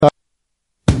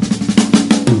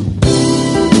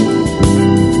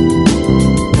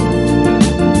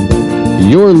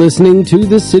You're listening to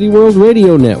the City World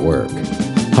Radio Network.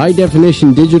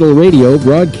 High-definition digital radio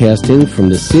broadcasting from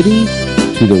the city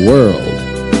to the world.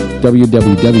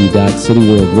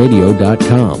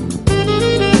 www.cityworldradio.com.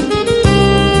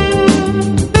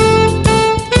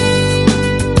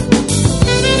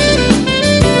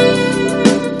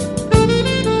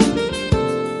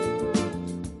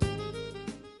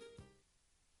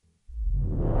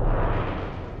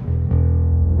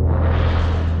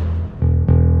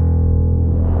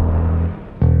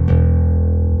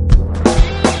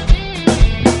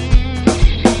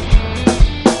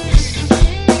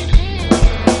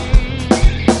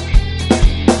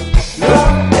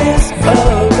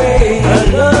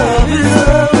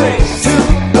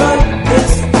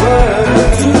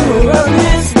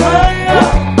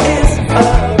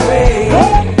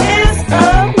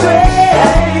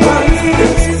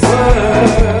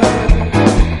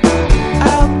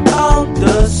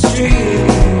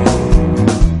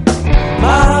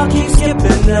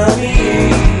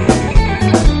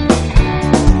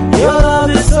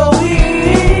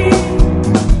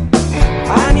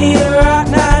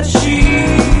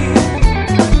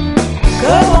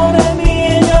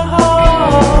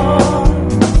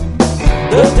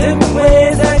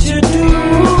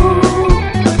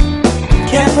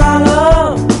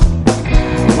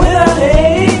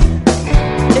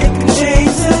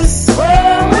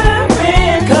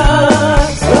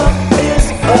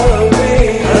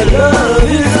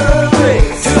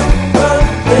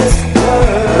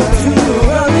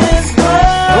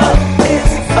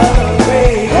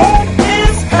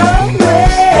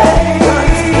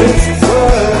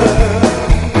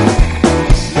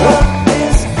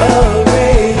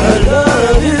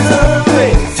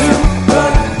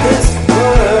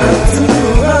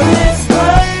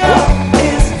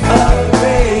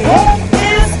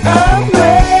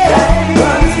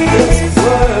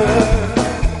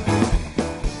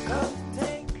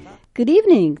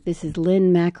 This is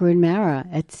Lynn Macarin Mara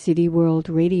at City World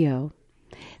Radio.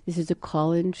 This is a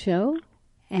call-in show,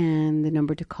 and the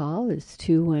number to call is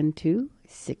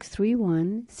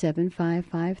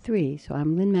 212-631-7553. So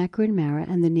I'm Lynn Macarin Mara,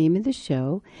 and the name of the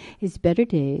show is Better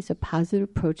Days, A Positive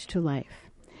Approach to Life.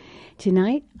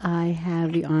 Tonight, I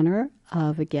have the honor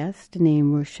of a guest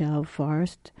named Rochelle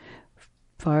Forester,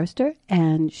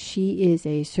 and she is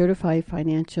a certified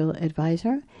financial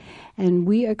advisor, and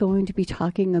we are going to be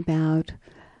talking about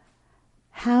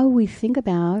how we think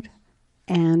about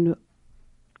and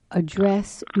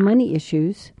address money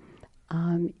issues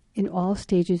in all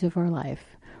stages of our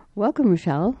life. Welcome,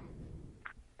 Rochelle.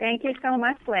 Thank you so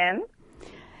much, Lynn.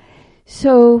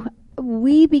 So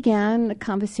we began a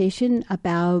conversation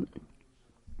about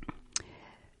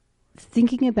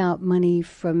thinking about money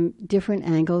from different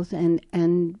angles,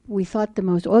 and we thought the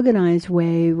most organized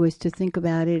way was to think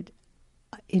about it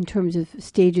in terms of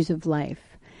stages of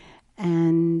life.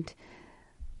 And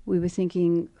we were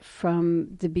thinking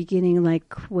from the beginning,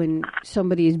 like when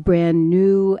somebody is brand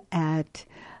new at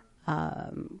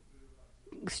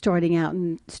starting out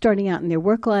in their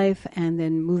work life, and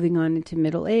then moving on into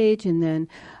middle age, and then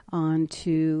on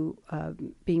to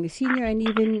being a senior, and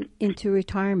even into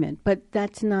retirement. But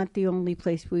that's not the only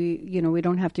place we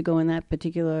don't have to go in that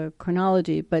particular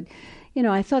chronology. But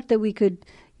I thought that we could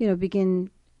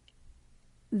begin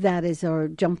that as our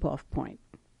jump off point.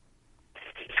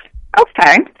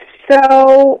 Okay,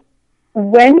 so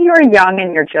when you're young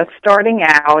and you're just starting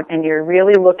out and you're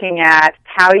really looking at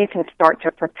how you can start to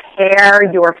prepare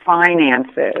your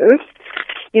finances,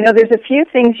 there's a few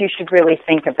things you should really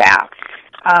think about.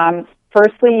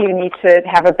 Firstly, you need to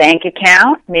have a bank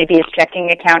account, maybe a checking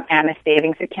account and a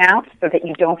savings account, so that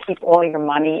you don't keep all your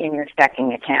money in your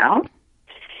checking account.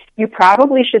 You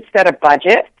probably should set a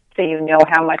budget so you know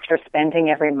how much you're spending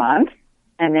every month,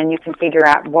 and then you can figure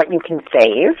out what you can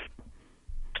save.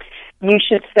 You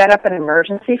should set up an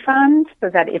emergency fund so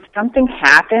that if something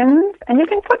happens, and you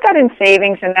can put that in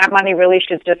savings, and that money really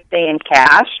should just stay in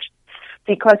cash,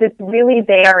 because it's really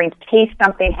there in case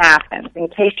something happens, in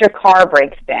case your car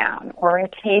breaks down, or in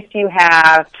case you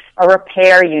have a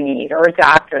repair you need or a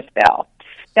doctor's bill.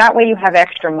 That way you have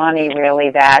extra money, really,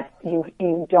 that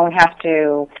you don't have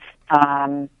to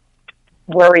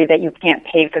worry that you can't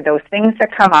pay for those things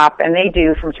that come up, and they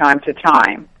do from time to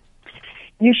time.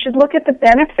 You should look at the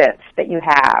benefits that you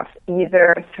have,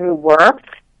 either through work,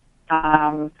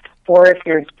 or if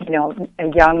you're,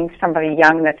 somebody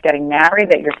young that's getting married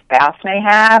that your spouse may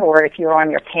have, or if you're on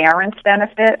your parents'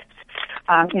 benefits.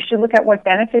 You should look at what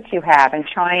benefits you have and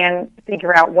try and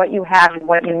figure out what you have and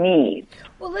what you need.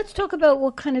 Well, let's talk about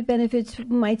what kind of benefits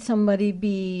might somebody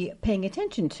be paying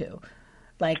attention to.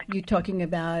 Like you're talking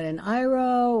about an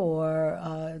IRA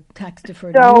or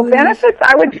tax-deferred So annuities? benefits,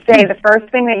 I would say the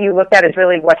first thing that you look at is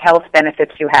really what health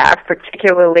benefits you have,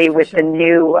 particularly with the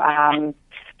new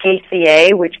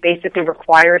ACA, which basically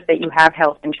requires that you have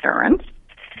health insurance.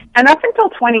 And up until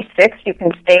 26, you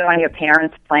can stay on your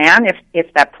parents' plan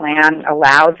if that plan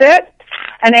allows it.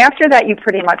 And after that, you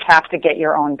pretty much have to get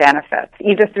your own benefits,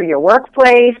 either through your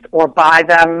workplace or buy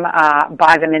them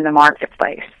in the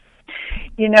marketplace.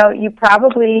 You know, you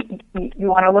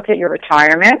want to look at your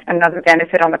retirement. Another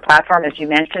benefit on the platform, as you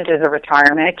mentioned, is a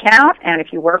retirement account. And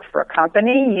if you work for a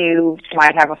company, you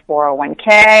might have a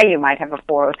 401k, you might have a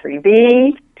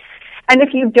 403b. And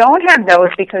if you don't have those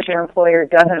because your employer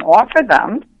doesn't offer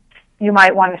them, you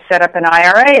might want to set up an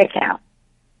IRA account.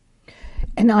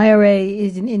 An IRA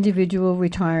is an individual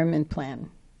retirement plan.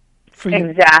 For you.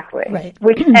 Exactly. Right.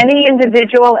 Which any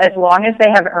individual, as long as they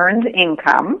have earned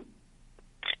income,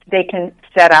 they can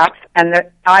set up. And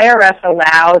the IRS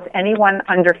allows anyone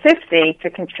under 50 to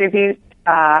contribute,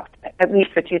 at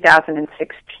least for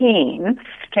 2016,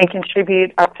 can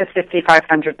contribute up to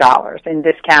 $5,500 in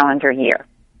this calendar year.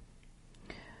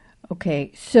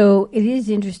 Okay, so it is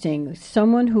interesting.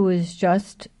 Someone who is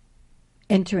just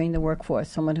entering the workforce,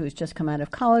 someone who has just come out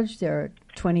of college, they're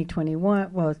 20,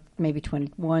 21, well, maybe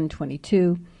 21,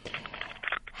 22.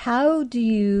 How do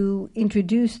you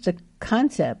introduce the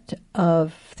concept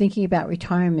of thinking about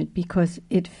retirement? Because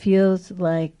it feels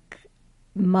like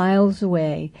miles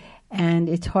away, and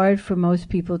it's hard for most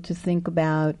people to think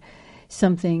about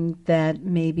something that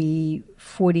may be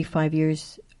 45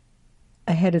 years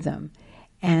ahead of them.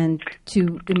 And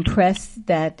to impress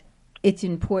that it's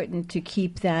important to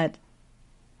keep that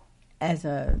as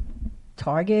a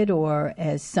target or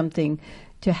as something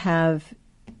to have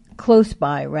close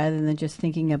by rather than just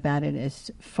thinking about it as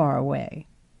far away.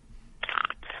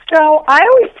 So I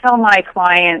always tell my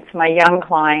clients, my young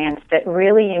clients, that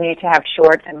really you need to have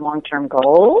short and long-term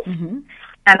goals. Mm-hmm.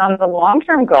 And on the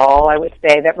long-term goal, I would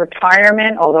say that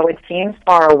retirement, although it seems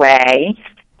far away,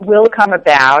 will come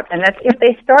about, and that's if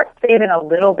they start saving a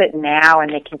little bit now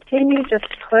and they continue just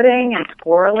putting and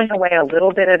squirreling away a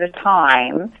little bit at a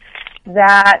time,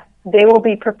 that they will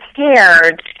be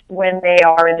prepared when they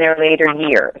are in their later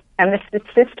years. And the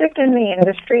statistic in the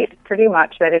industry is pretty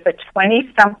much that if a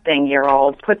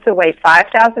 20-something-year-old puts away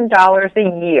 $5,000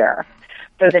 a year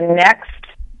for the next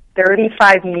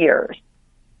 35 years,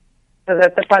 so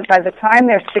that by the time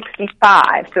they're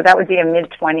 65, so that would be a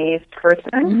mid-20s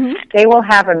person, mm-hmm. they will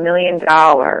have $1 million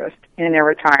in their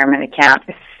retirement account,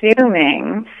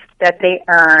 assuming that they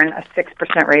earn a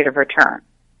 6% rate of return.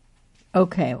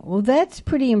 Okay, well, that's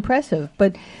pretty impressive.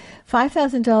 But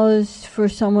 $5,000 for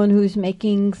someone who's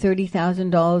making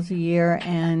 $30,000 a year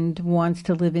and wants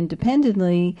to live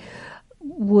independently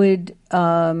would,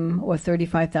 or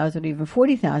 $35,000, even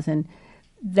 $40,000.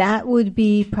 That would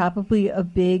be probably a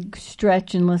big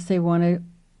stretch unless they want to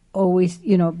always,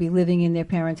 be living in their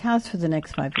parents' house for the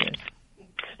next 5 years.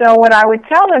 So what I would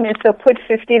tell them is to put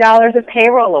 $50 of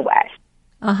payroll away.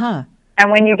 Uh-huh. And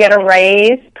when you get a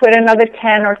raise, put another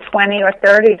 $10 or $20 or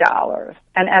 $30.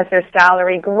 And as their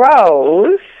salary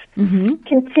grows, mm-hmm.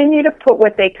 continue to put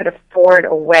what they could afford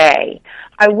away.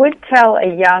 I would tell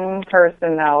a young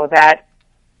person, though, that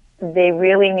they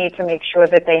really need to make sure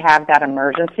that they have that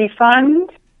emergency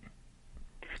fund.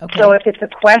 Okay. So if it's a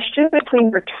question between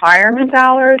retirement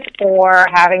dollars or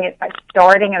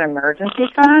starting an emergency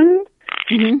fund,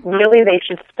 mm-hmm. really they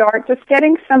should start just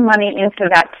getting some money into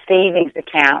that savings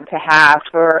account to have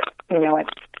for,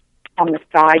 on the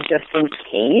side just in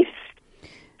case.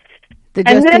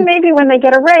 And then maybe when they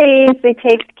get a raise, they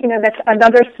take, that's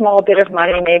another small bit of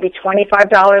money, maybe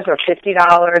 $25 or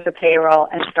 $50 of payroll,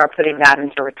 and start putting that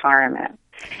into retirement.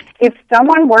 If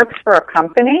someone works for a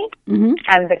company mm-hmm.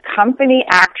 and the company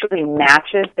actually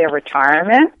matches their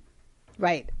retirement.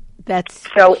 Right. That's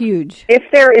huge. If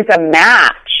there is a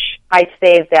match, I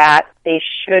say that they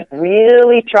should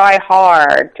really try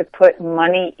hard to put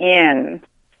money in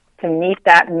to meet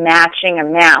that matching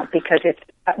amount, because if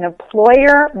an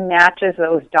employer matches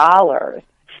those dollars,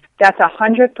 that's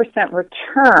 100%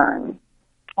 return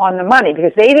on the money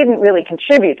because they didn't really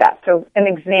contribute that. So an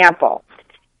example,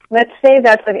 let's say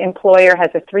that the employer has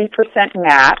a 3%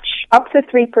 match, up to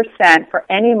 3% for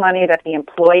any money that the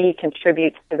employee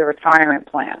contributes to the retirement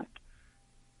plan.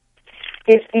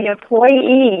 If the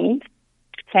employee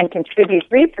can contribute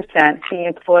 3%, the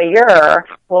employer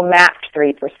will match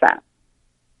 3%.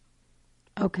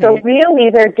 Okay. So really,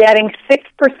 they're getting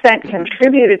 6%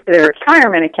 contributed to their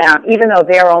retirement account, even though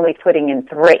they're only putting in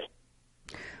 3%.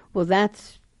 Well,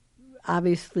 that's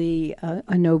obviously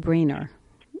a no-brainer.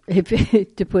 If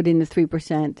to put in the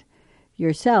 3%,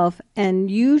 yourself. And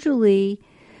usually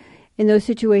in those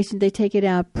situations, they take it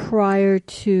out prior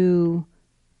to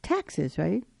taxes,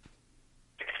 right?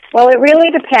 Well, it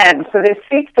really depends. So there's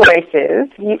three choices.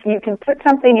 You can put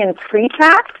something in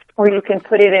pre-tax, or you can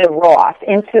put it in Roth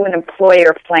into an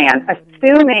employer plan,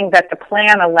 assuming that the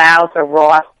plan allows a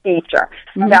Roth feature.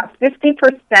 Mm-hmm. About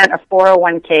 50% of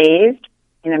 401ks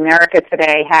in America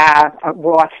today have a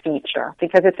Roth feature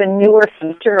because it's a newer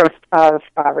feature of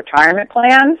retirement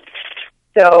plans.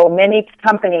 So many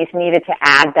companies needed to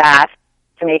add that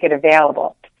to make it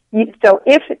available. So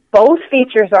if both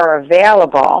features are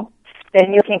available,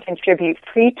 then you can contribute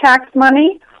pre-tax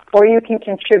money or you can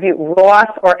contribute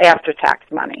Roth or after-tax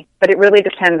money. But it really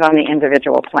depends on the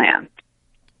individual plan.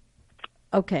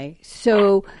 Okay,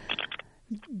 so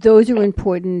those are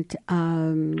important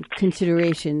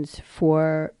considerations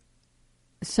for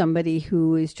somebody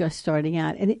who is just starting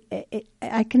out. And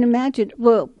I can imagine,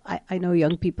 well, I know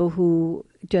young people who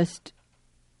just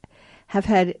have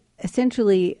had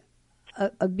essentially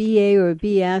a BA or a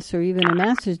BS or even a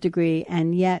master's degree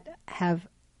and yet have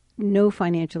no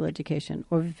financial education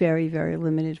or very, very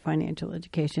limited financial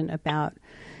education about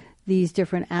these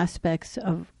different aspects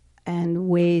of and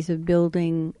ways of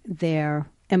building their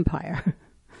empire.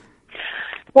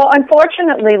 Well,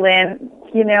 unfortunately, Lynn,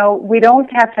 we don't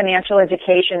have financial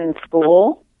education in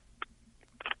school.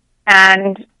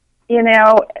 And,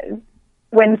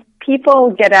 when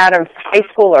people get out of high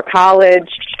school or college,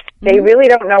 they really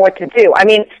don't know what to do. I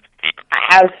mean,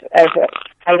 I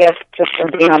guess just from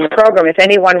being on the program, if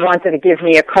anyone wanted to give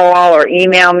me a call or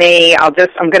email me, I'm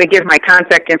going to give my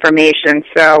contact information.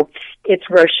 So it's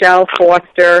Rochelle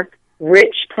Forester,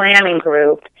 Rich Planning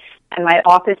Group, and my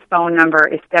office phone number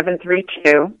is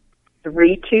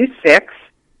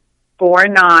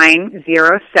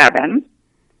 732-326-4907.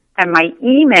 And my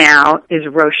email is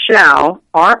Rochelle,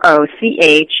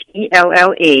 ROCHELLE,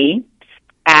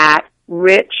 at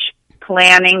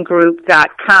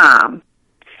richplanninggroup.com.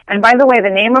 And by the way, the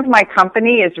name of my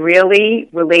company is really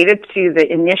related to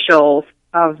the initials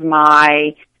of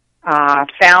my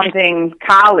founding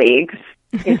colleagues.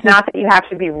 It's not that you have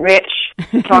to be rich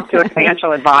to talk to a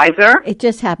financial advisor. It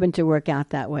just happened to work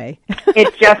out that way.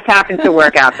 It just happened to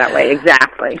work out that way,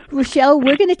 exactly. Rochelle,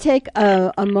 we're going to take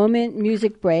a moment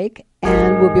music break,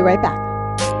 and we'll be right back.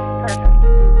 Perfect.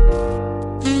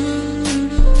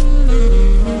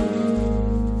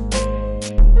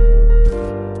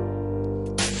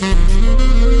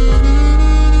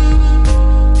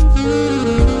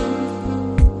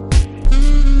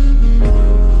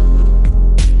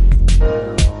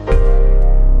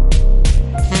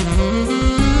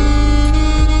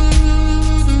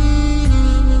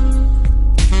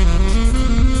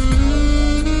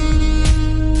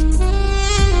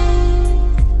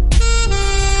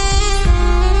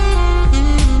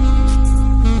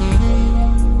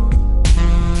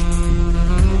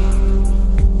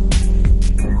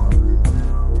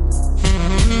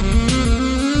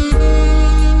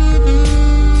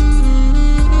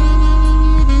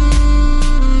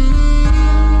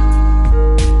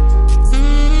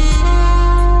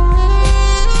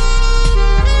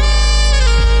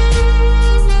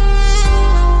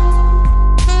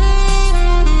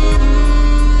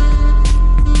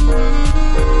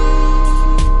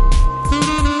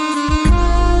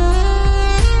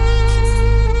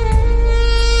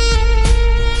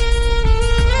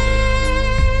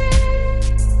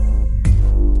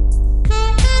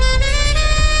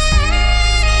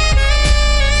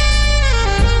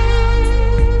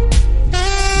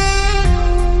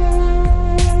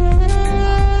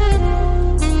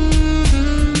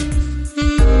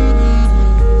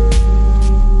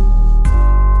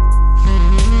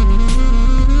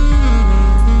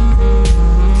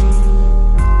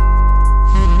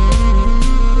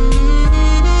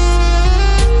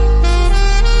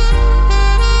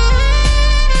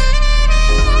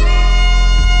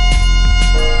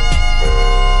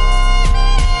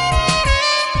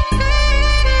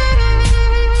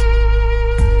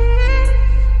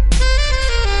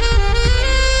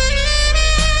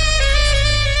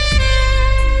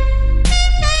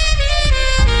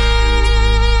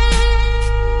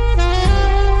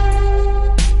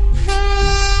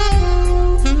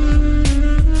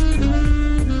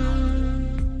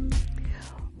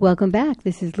 Welcome back.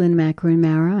 This is Lynn Macarin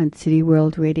Mara on City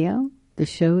World Radio. The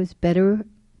show is Better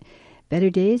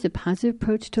Days, a Positive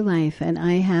Approach to Life. And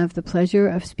I have the pleasure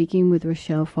of speaking with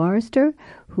Rochelle Forester,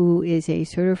 who is a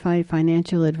certified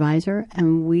financial advisor.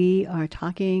 And we are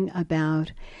talking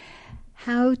about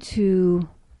how to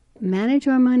manage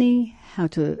our money, how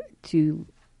to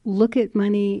look at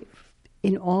money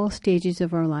in all stages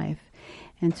of our life.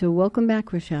 And so welcome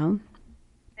back, Rochelle.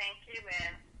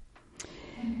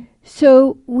 Lynn.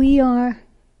 So we are,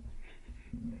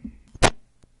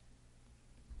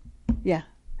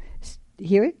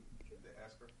 hear it?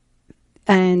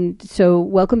 And so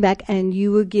welcome back. And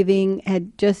you were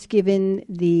had just given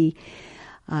the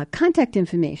contact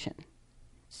information.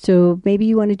 So maybe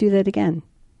you want to do that again.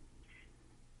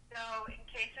 So in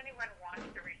case anyone wants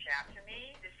to reach out to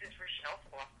me, this is Rochelle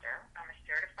Forester. I'm a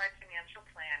certified financial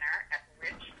planner at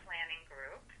Rich Planning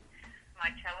Group.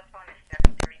 My telephone is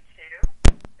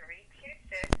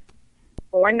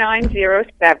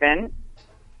 732-326-4907,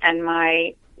 and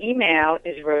my email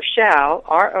is Rochelle,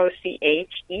 Rochelle,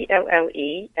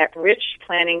 at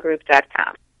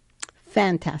richplanninggroup.com.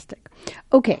 Fantastic.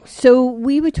 Okay, so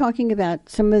we were talking about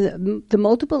some of the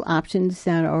multiple options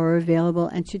that are available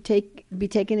and should be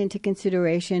taken into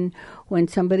consideration when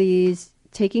somebody is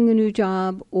taking a new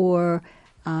job or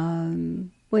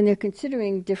when they're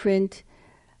considering different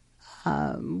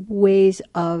ways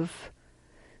of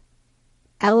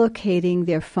allocating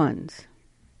their funds.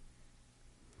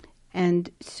 And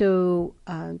so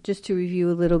just to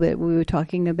review a little bit, we were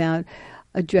talking about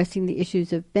addressing the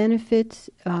issues of benefits.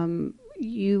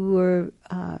 You were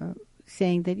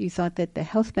saying that you thought that the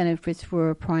health benefits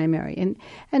were primary,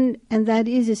 and that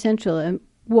is essential. And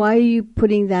why are you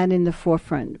putting that in the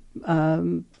forefront,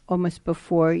 almost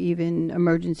before even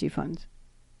emergency funds?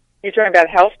 You're talking about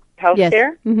health Yes.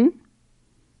 care? Mm-hmm.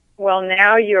 Well,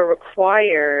 now you're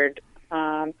required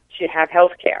to have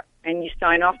health care, and you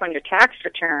sign off on your tax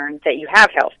return that you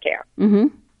have health care. Mm-hmm.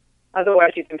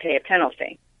 Otherwise, you can pay a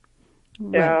penalty.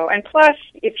 Right. So, and plus,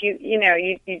 if you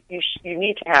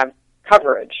need to have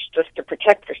coverage just to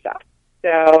protect yourself.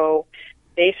 So,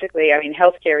 basically, I mean,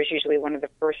 healthcare is usually one of the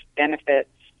first benefits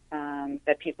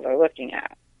that people are looking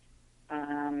at.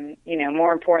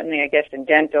 More importantly, I guess, than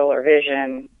dental or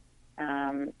vision,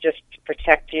 just to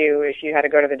protect you if you had to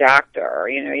go to the doctor or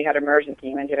you had an emergency,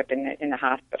 you ended up in the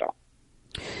hospital.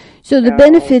 So the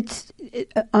benefits,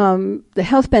 the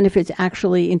health benefits,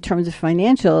 actually, in terms of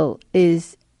financial,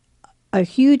 is a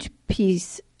huge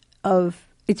piece of,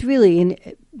 it's really,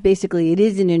 basically, it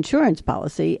is an insurance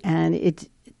policy, and it's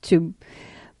to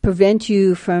prevent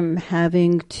you from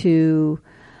having to,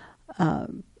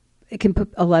 it can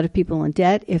put a lot of people in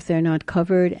debt if they're not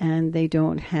covered and they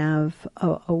don't have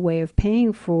a way of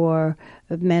paying for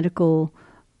medical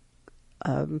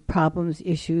problems,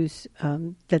 issues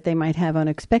that they might have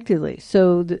unexpectedly.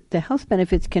 So the health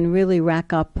benefits can really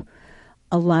rack up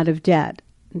a lot of debt.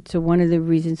 And so one of the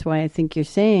reasons why I think you're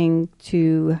saying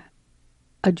to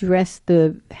address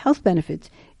the health benefits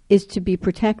is to be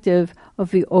protective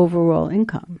of the overall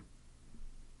income.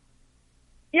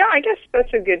 Yeah, I guess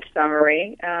that's a good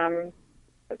summary.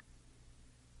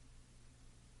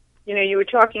 You were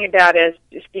talking about, as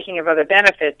speaking of other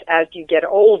benefits, as you get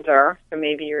older, so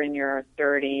maybe you're in your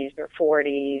 30s or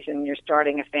 40s and you're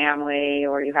starting a family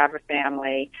or you have a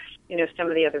family, some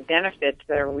of the other benefits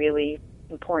that are really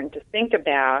important to think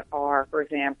about are, for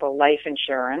example, life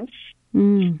insurance.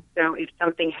 So if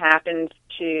something happens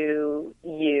to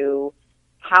you,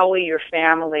 how will your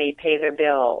family pay their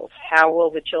bills? How will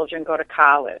the children go to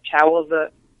college? How will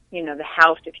the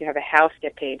house, if you have a house,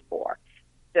 get paid for?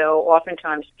 So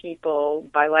oftentimes people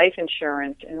buy life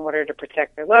insurance in order to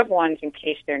protect their loved ones in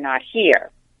case they're not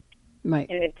here. Right.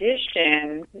 In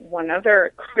addition, one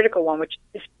other critical one, which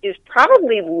is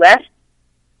probably less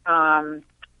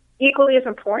equally as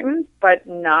important, but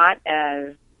not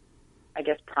as, I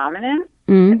guess, prominent,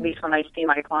 at least when I see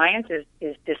my clients,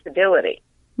 is disability.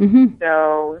 Mm-hmm.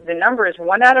 So the number is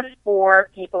 1 out of 4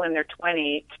 people in their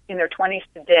 20s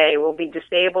today will be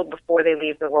disabled before they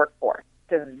leave the workforce.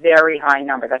 It's a very high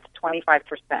number. That's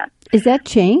 25%. Is that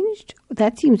changed?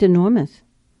 That seems enormous.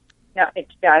 No,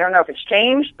 I don't know if it's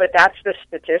changed, but that's the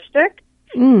statistic.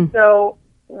 So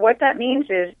what that means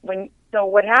is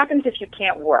what happens if you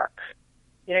can't work?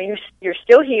 You're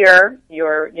still here,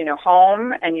 you're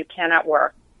home, and you cannot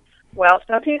work. Well,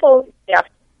 some people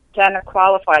can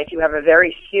qualify. If you have a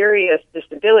very serious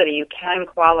disability, you can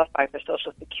qualify for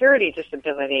Social Security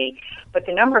disability. But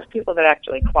the number of people that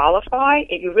actually qualify,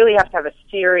 you really have to have a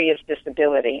serious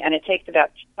disability, and it takes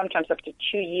about sometimes up to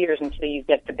 2 years until you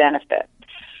get the benefit.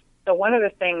 So one of the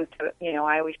things that,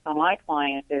 I always tell my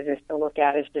clients is to look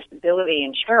at is disability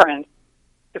insurance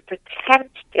to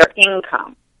protect their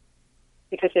income.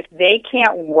 Because if they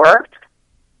can't work,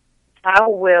 how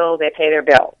will they pay their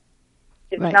bills?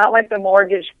 It's Right. not like the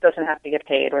mortgage doesn't have to get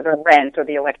paid, or the rent, or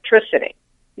the electricity.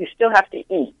 You still have to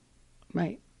eat.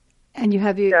 Right. And you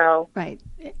have right.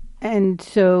 And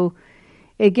so,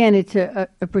 again, it's a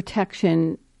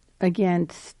protection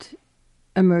against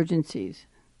emergencies.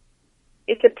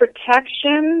 It's a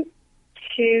protection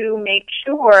to make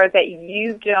sure that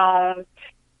you don't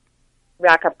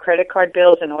rack up credit card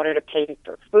bills in order to pay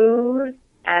for food,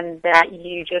 and that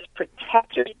you just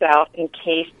protect yourself in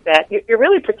case that you're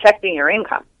really protecting your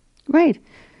income. Right.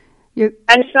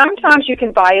 And sometimes you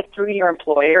can buy it through your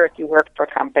employer if you work for a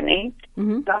company.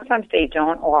 Mm-hmm. Sometimes they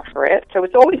don't offer it. So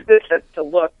it's always good to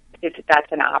look if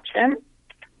that's an option.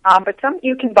 But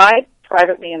you can buy it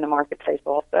privately in the marketplace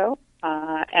also.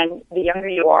 And the younger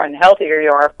you are and the healthier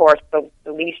you are, of course, the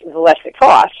less it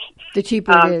costs. The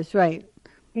cheaper it is, right.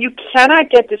 You cannot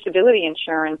get disability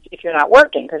insurance if you're not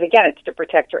working, because, again, it's to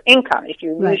protect your income. If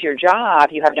you lose your job,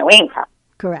 you have no income.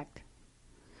 Correct.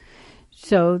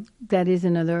 So that is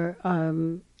another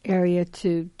area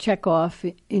to check off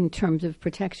in terms of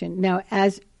protection. Now,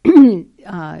 as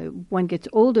one gets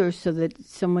older, so that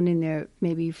someone in their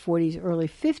maybe 40s, early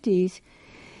 50s,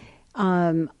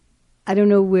 I don't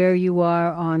know where you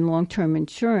are on long-term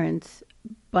insurance,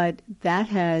 but that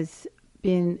has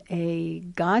been a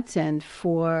godsend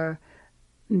for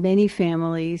many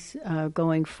families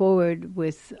going forward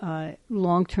with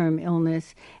long-term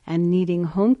illness and needing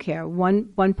home care.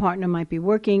 One partner might be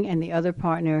working and the other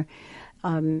partner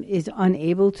is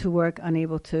unable to work,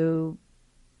 unable to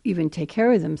even take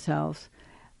care of themselves.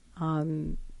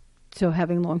 So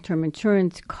having long-term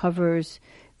insurance covers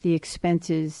the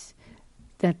expenses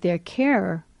that their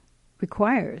care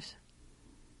requires.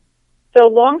 So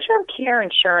long-term care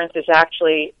insurance is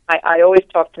actually, I always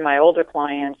talk to my older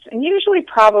clients, and usually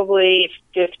probably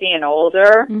 50 and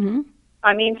older. Mm-hmm.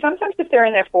 I mean, sometimes if they're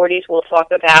in their 40s, we'll talk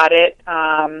about it.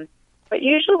 But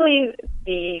usually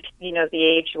the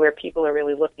age where people are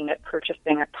really looking at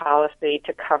purchasing a policy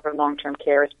to cover long-term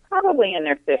care is probably in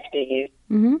their 50s.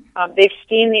 Mm-hmm. They've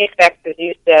seen the effects, as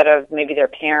you said, of maybe their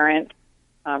parents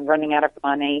running out of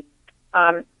money.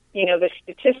 The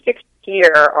statistics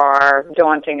here are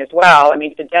daunting as well. I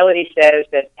mean, Fidelity says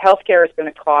that healthcare is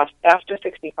going to cost after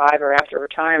 65 or after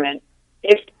retirement,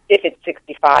 if it's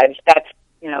 65, that's,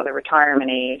 the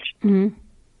retirement age, mm-hmm.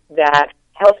 that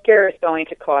healthcare is going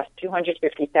to cost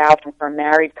 $250,000 for a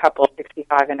married couple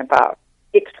 65 and above,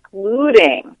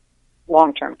 excluding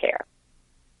long-term care.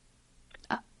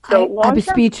 So I'm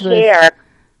speechless. Care,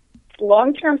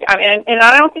 long-term, and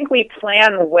I don't think we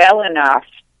plan well enough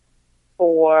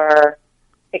for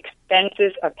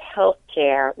expenses of health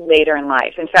care later in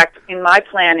life. In fact, in my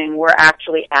planning, we're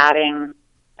actually adding,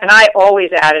 and I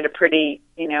always added a pretty,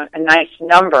 a nice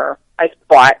number, I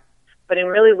thought, but in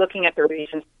really looking at the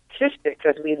recent statistics,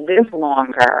 as we live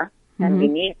longer and we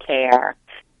need care,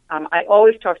 I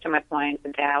always talk to my clients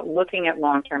about looking at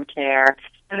long-term care.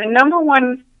 And the number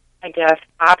one, I guess,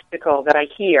 obstacle that I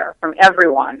hear from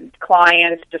everyone,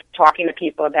 clients, just talking to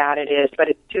people about it is, but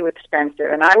it's too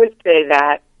expensive. And I would say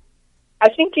that I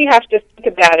think you have to think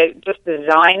about it just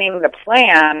designing the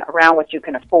plan around what you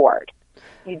can afford.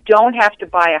 You don't have to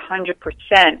buy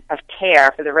 100% of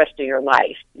care for the rest of your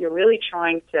life. You're really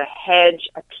trying to hedge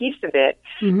a piece of it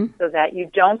so that you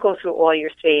don't go through all your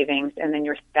savings and then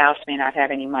your spouse may not have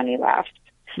any money left.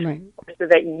 Right. So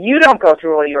that you don't go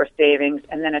through all your savings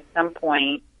and then at some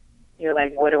point you're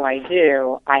like, what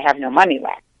do? I have no money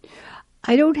left.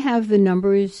 I don't have the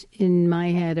numbers in my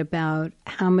head about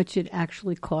how much it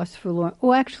actually costs for long.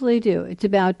 Oh, actually I do. It's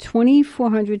about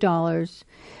 $2,400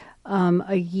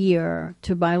 a year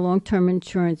to buy long-term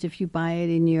insurance if you buy it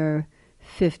in your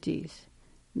 50s,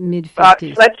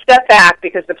 mid-50s. Let's step back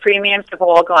because the premiums have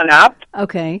all gone up.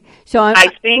 Okay. So I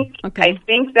think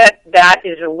that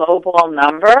is a lowball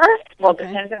number. Well,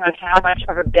 depending on how much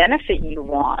of a benefit you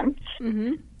want.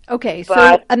 Mm-hmm. Okay.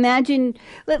 So imagine,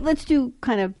 let's do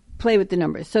kind of play with the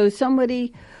numbers. So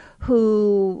somebody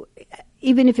who,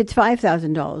 even if it's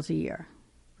 $5,000 a year,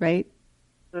 right?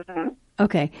 Mm-hmm.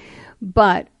 Okay.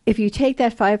 But if you take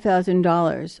that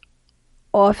 $5,000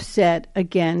 offset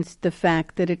against the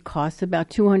fact that it costs about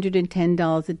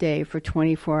 $210 a day for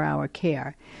 24-hour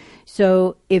care.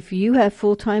 So if you have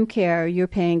full-time care, you're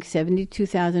paying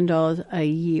 $72,000 a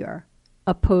year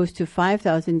opposed to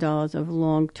 $5,000 of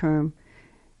long-term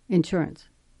insurance.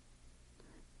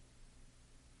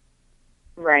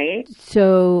 Right.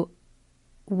 So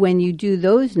when you do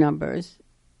those numbers,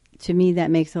 to me that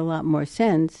makes a lot more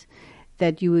sense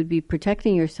that you would be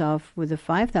protecting yourself with a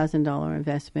 $5,000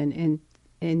 investment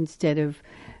instead of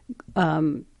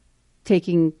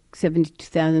taking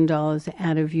 $72,000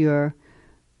 out of your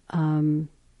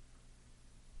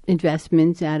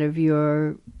investments, out of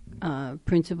your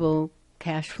principal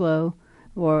cash flow,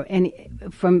 or any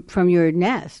from your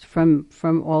nest, from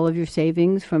all of your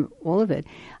savings, from all of it.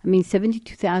 I mean,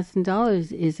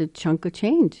 $72,000 is a chunk of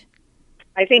change.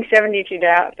 I think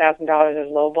 $72,000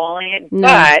 is lowballing it,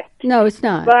 no, it's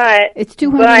not. But it's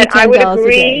 $210 But I would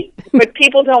agree. a day. But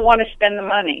people don't want to spend the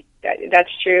money. That's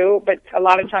true. But a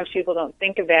lot of times people don't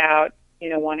think about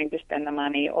wanting to spend the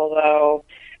money. Although,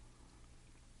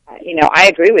 I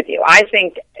agree with you. I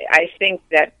think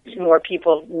that more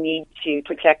people need to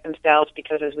protect themselves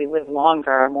because as we live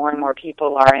longer, more and more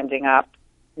people are ending up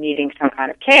needing some kind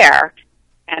of care.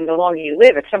 And the longer you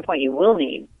live, at some point you will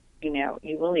need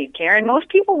care. And most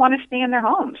people want to stay in their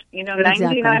homes.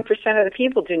 99% of the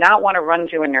people do not want to run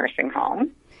to a nursing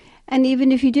home. And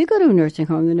even if you did go to a nursing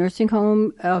home, the nursing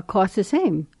home costs the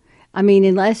same. I mean,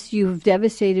 unless you've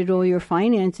devastated all your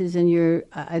finances and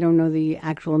I don't know the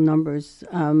actual numbers,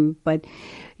 but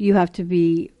you have to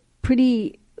be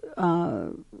pretty,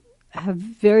 have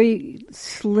very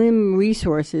slim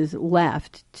resources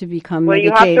left to become Medicaid. Well,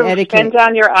 you have to spend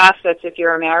down your assets if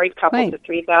you're a married couple to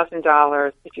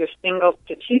 $3,000, if you're single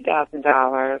to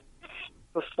 $2,000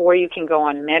 before you can go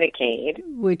on Medicaid.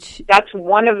 That's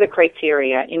one of the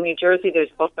criteria. In New Jersey,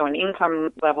 there's also an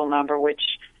income level number, which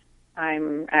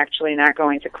I'm actually not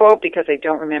going to quote because I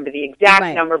don't remember the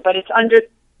exact number, but it's under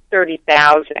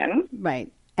 $30,000.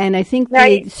 Right. And I think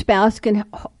the spouse can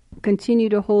continue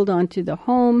to hold on to the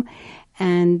home,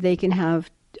 and they can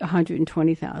have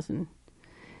 $120,000.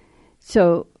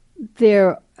 So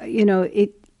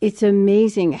it's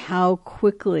amazing how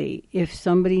quickly, if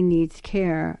somebody needs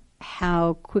care,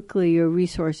 how quickly your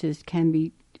resources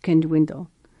can dwindle.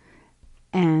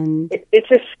 And it's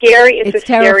a scary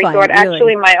scary thought. Really.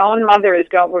 Actually, my own mother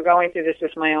we're going through this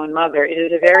with my own mother. It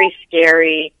is a very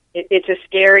scary. It's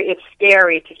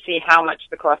scary to see how much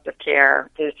the cost of care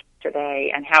is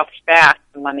today and how fast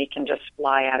the money can just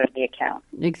fly out of the account.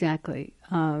 Exactly.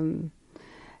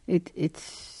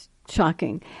 It's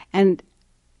shocking, and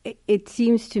it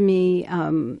seems to me.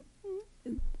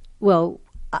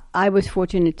 I was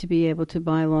fortunate to be able to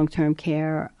buy long-term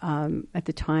care at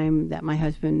the time that my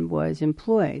husband was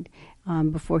employed,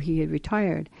 before he had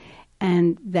retired.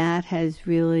 And that has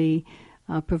really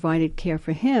provided care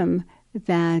for him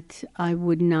that I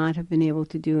would not have been able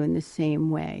to do in the same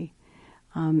way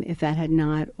if that had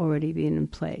not already been in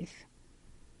place.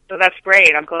 So that's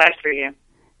great. I'm glad for you.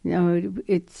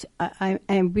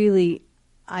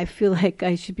 I feel like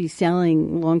I should be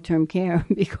selling long-term care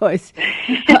because,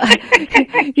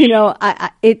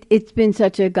 it's been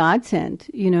such a godsend,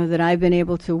 that I've been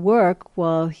able to work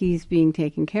while he's being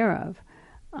taken care of.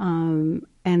 And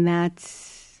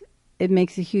it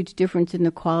makes a huge difference in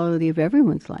the quality of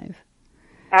everyone's life.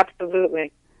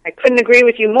 Absolutely. I couldn't agree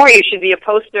with you more. You should be a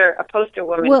poster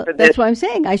woman for this. That's why I'm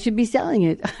saying I should be selling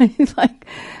it.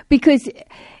 Because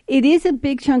it is a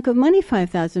big chunk of money,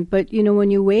 $5,000. But when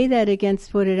you weigh that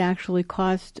against what it actually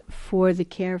cost for the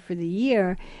care for the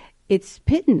year, it's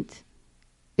pittance.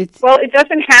 It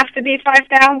doesn't have to be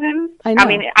 $5,000. I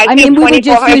know. I think we were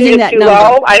just using that number.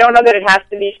 Low. I don't know that it has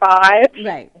to be $5,000.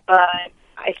 Right. But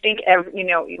I think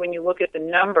when you look at the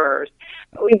numbers,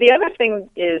 the other thing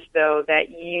is though that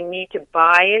you need to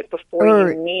buy it before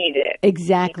you need it.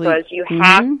 Exactly. Because you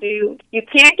have to. You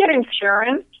can't get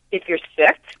insurance if you're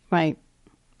sick. Right.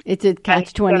 It's a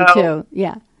catch-22. So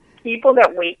yeah. People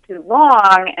that wait too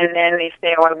long and then they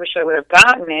say, "Oh, I wish I would have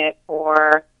gotten it,"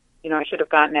 or I should have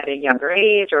gotten it at a younger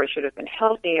age, or I should have been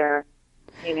healthier.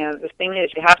 The thing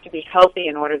is, you have to be healthy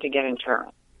in order to get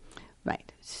insurance.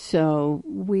 Right. So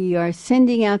we are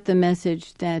sending out the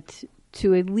message that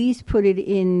to at least put it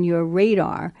in your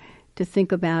radar to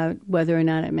think about whether or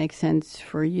not it makes sense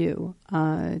for you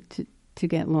to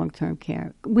get long-term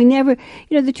care. We never,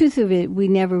 the truth of it, we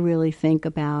never really think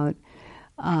about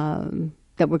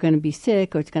that we're going to be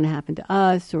sick or it's going to happen to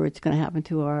us or it's going to happen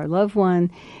to our loved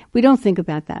one. We don't think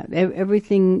about that.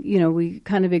 Everything, we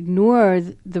kind of ignore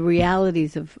the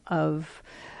realities of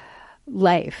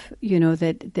life,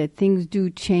 that things do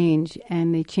change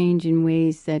and they change in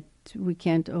ways that we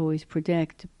can't always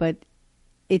predict. But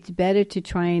it's better to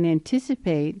try and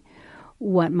anticipate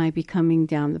what might be coming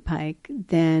down the pike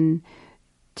than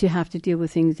to have to deal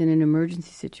with things in an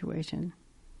emergency situation.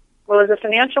 Well, as a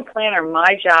financial planner,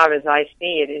 my job, as I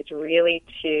see it, is really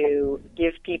to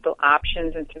give people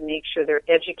options and to make sure they're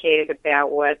educated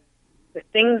about what the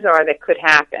things are that could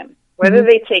happen. Whether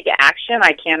they take action,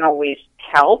 I can't always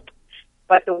help.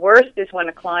 But the worst is when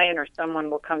a client or someone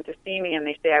will come to see me and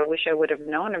they say, "I wish I would have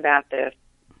known about this.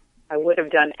 I would have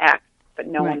done X, but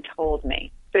no one told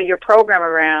me." So your program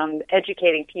around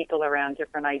educating people around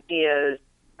different ideas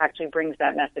actually brings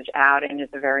that message out and is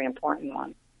a very important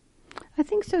one. I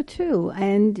think so, too.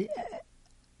 And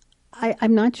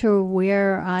I'm not sure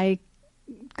where I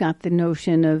got the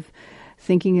notion of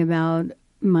thinking about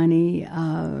money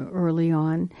early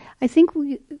on. I think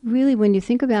really when you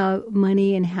think about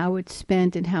money and how it's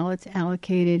spent and how it's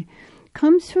allocated,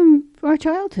 comes from our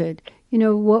childhood. You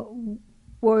know, what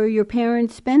were your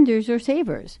parents spenders or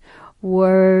savers?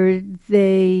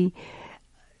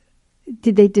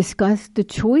 Did they discuss the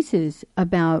choices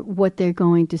about what they're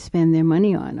going to spend their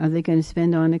money on? Are they going to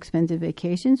spend on expensive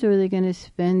vacations, or are they going to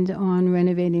spend on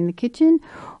renovating the kitchen,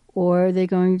 or are they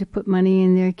going to put money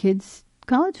in their kids'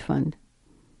 college fund?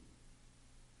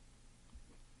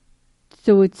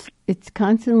 So it's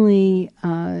constantly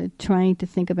trying to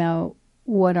think about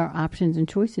what our options and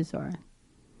choices are.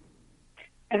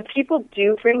 And people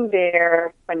do bring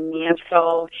their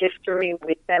financial history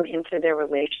with them into their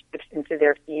relationships, into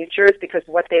their futures, because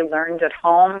what they learned at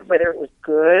home, whether it was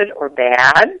good or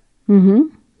bad,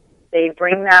 they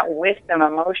bring that with them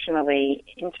emotionally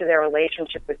into their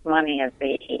relationship with money as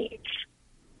they age.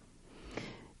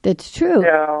 That's true.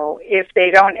 So if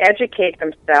they don't educate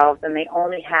themselves and they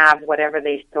only have whatever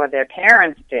they saw their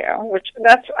parents do,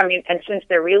 and since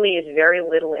there really is very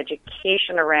little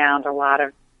education around a lot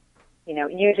of,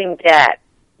 using debt,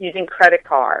 using credit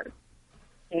cards,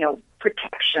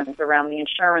 protections around the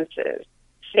insurances,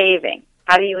 saving,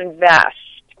 how do you invest,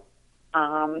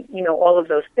 all of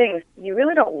those things. You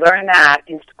really don't learn that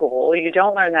in school. You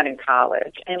don't learn that in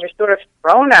college. And you're sort of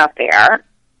thrown out there,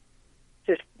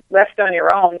 just left on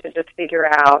your own to just figure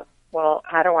out, well,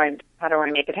 how do I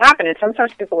make it happen? And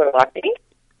sometimes people are lucky.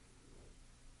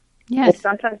 Yes. But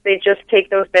sometimes they just take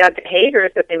those bad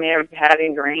behaviors that they may have had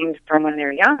ingrained from when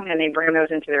they're young, and they bring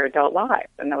those into their adult lives,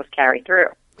 and those carry through.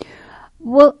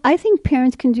 Well, I think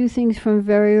parents can do things from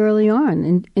very early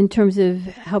on in terms of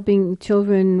helping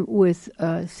children with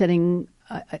setting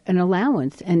an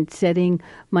allowance and setting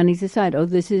monies aside. Oh,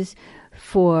 this is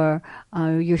for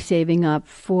you're saving up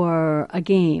for a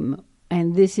game,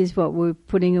 and this is what we're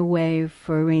putting away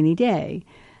for a rainy day.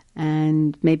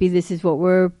 And maybe this is what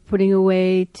we're putting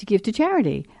away to give to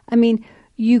charity. I mean,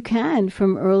 you can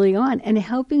from early on, and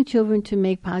helping children to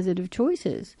make positive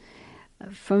choices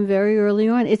from very early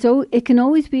on. It can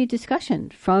always be a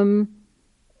discussion from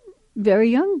very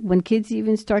young, when kids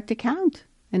even start to count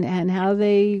and how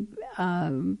they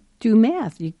do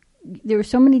math. There are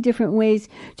so many different ways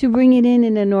to bring it in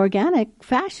an organic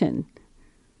fashion.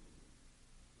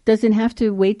 Doesn't have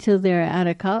to wait till they're out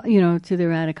of college, till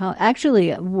they're out of college.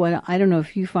 Actually, I don't know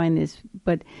if you find this,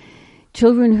 but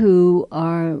children who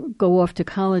go off to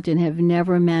college and have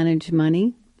never managed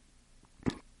money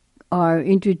are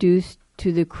introduced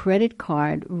to the credit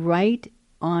card right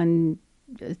on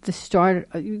the start,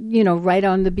 right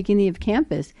on the beginning of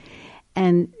campus.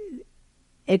 And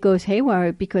it goes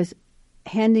haywire because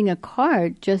handing a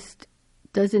card just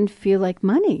doesn't feel like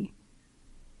money.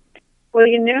 Well,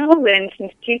 Lynn,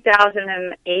 since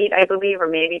 2008, I believe, or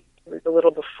maybe it was a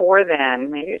little before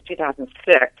then, maybe it was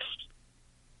 2006,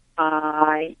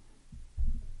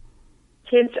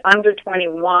 kids under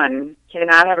 21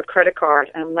 cannot have a credit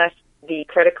card unless the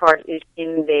credit card is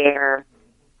in their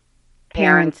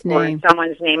parents' name or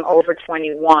someone's name over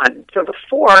 21. So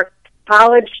before,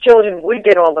 college children would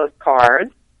get all those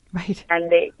cards. Right. And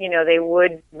they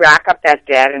would rack up that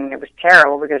debt, and it was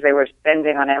terrible because they were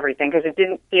spending on everything because it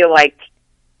didn't feel like,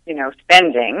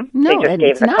 spending. No, they just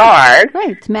gave the not. card. Right,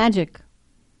 it's magic.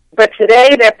 But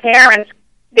today, their parents,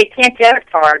 they can't get a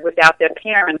card without their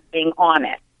parents being on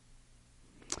it.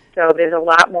 So there's a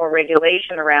lot more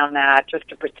regulation around that just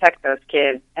to protect those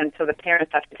kids, and so the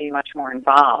parents have to be much more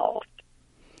involved.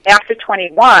 After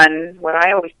 21, what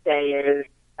I always say is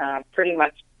pretty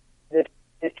much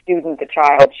the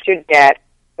child should get,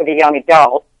 or the young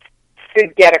adult,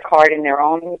 should get a card in their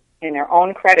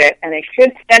own credit, and they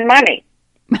should spend money.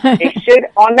 They should,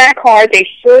 on that card, they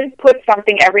should put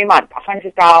something every month,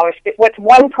 $100. What's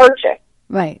one purchase?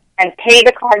 Right. And pay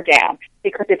the card down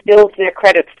because it builds their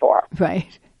credit score.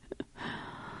 Right.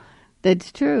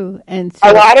 That's true. And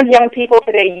so, a lot of young people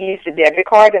today use the debit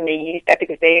card, and they use that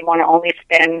because they want to only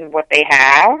spend what they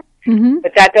have,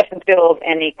 but that doesn't build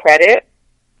any credit.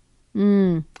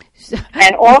 And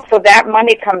also, that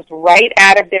money comes right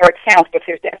out of their account. If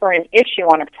there's ever an issue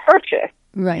on a purchase,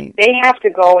 right, they have to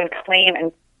go and claim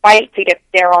and fight to get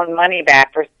their own money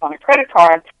back. Versus on a credit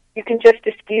card, you can just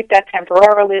dispute that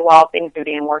temporarily while things are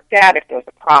being worked out if there's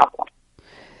a problem.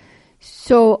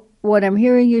 So what I'm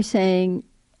hearing you saying,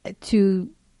 to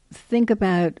think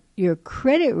about your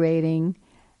credit rating,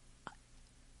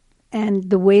 and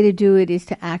the way to do it is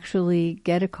to actually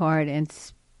get a card and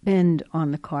spend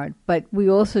on the card. But we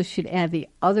also should add the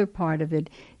other part of it,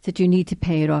 that you need to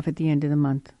pay it off at the end of the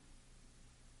month.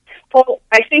 Well,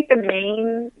 I think the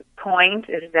main point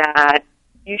is that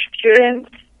you shouldn't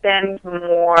spend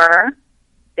more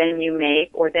than you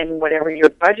make or than whatever your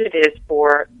budget is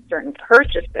for certain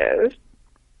purchases,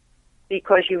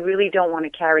 because you really don't want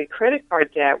to carry credit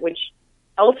card debt, which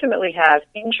ultimately has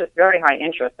interest, very high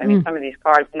interest. I mean, some of these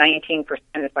cards, 19%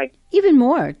 is like... Even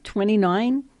more,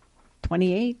 29,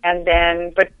 28.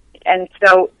 And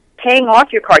so paying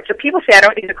off your card. So people say, I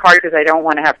don't use a card because I don't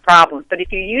want to have problems. But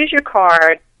if you use your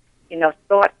card,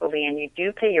 thoughtfully, and you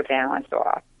do pay your balance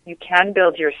off, you can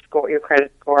build your score, your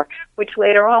credit score, which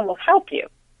later on will help you.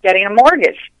 Getting a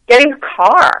mortgage, getting a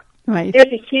car. Right.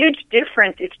 There's a huge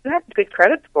difference. If you have a good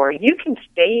credit score, you can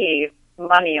save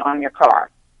money on your car.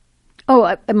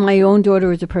 Oh, my own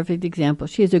daughter is a perfect example.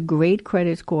 She has a great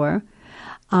credit score.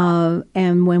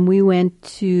 And when she went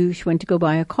to go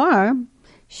buy a car,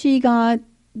 she got,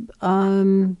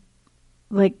 I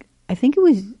think it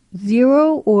was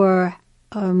 0 or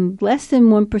less than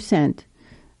 1%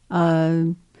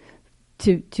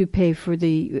 to pay for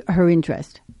her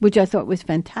interest, which I thought was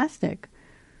fantastic.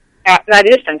 That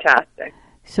is fantastic.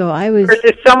 So I was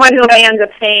versus someone who may end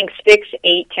up paying 6,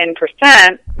 8,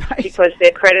 10% because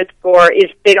their credit score is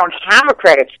they don't have a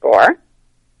credit score,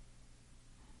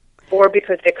 or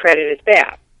because their credit is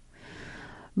bad.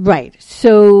 Right.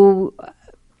 So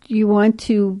you want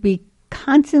to be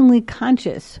constantly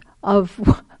conscious of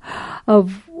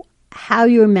how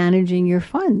you're managing your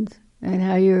funds and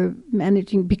how you're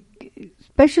managing,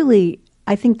 especially,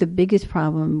 I think the biggest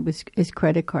problem is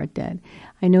credit card debt.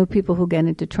 I know people who get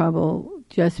into trouble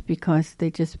just because I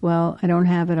don't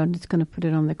have it, I'm just going to put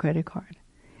it on the credit card.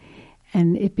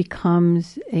 And it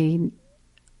becomes a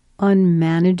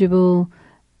unmanageable,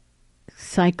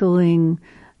 cycling,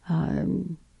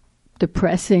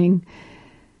 depressing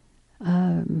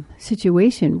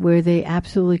situation where they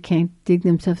absolutely can't dig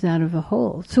themselves out of a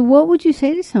hole. So what would you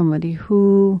say to somebody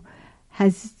who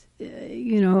has,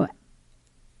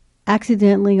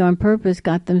 accidentally on purpose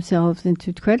got themselves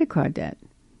into credit card debt?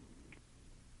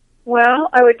 Well,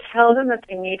 I would tell them that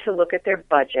they need to look at their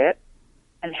budget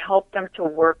and help them to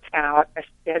work out a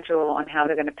schedule on how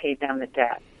they're going to pay down the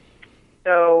debt.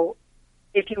 So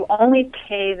if you only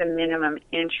pay the minimum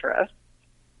interest,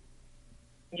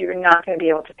 you're not going to be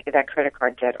able to pay that credit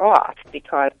card debt off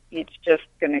because it's just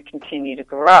going to continue to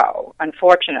grow,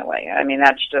 unfortunately. I mean,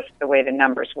 that's just the way the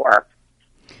numbers work.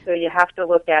 So you have to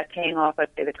look at paying off,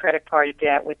 let's say, the credit card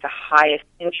debt with the highest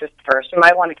interest first. You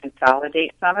might want to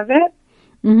consolidate some of it.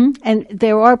 Mm-hmm. And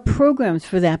there are programs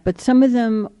for that, but some of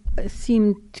them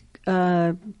seem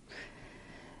not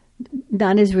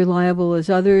as reliable as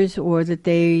others, or that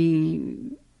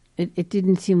it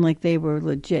didn't seem like they were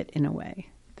legit in a way.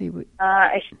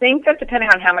 I think that depending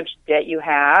on how much debt you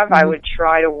have, I would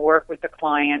try to work with the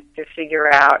client to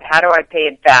figure out how do I pay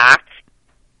it back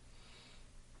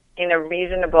in a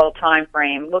reasonable time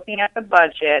frame, looking at the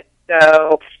budget.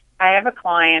 So I have a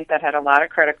client that had a lot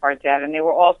of credit card debt, and they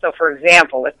were also, for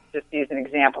example, let's just use an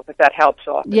example because that helps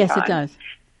oftentimes. Yes, it does.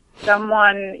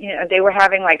 Someone, they were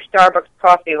having like Starbucks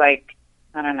coffee, I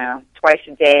don't know, twice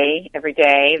a day, every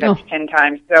day. That's 10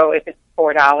 times. So if it's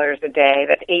 $4 a day,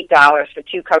 that's $8 for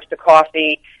 2 cups of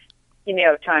coffee,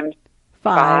 times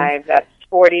 5. That's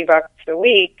 $40 a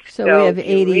week. So we have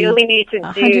 80. You really need to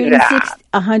do that.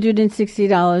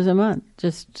 $160 a month.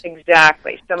 Just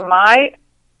exactly. So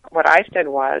what I said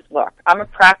was, look, I'm a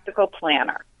practical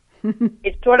planner.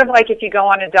 It's sort of like if you go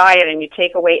on a diet and you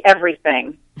take away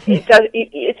everything.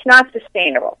 It's not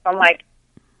sustainable. So I'm like,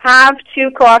 have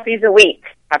 2 coffees a week.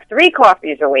 Have 3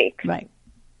 coffees a week. Right.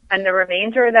 And the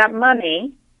remainder of that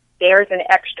money, there's an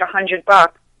extra $100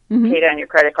 paid on your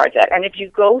credit card debt. And if you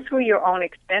go through your own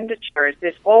expenditures,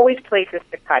 there's always places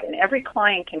to cut. And every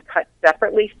client can cut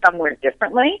separately, somewhere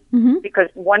differently, because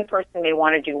one person may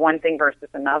want to do one thing versus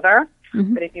another.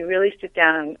 But if you really sit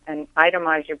down and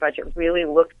itemize your budget, really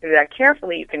look through that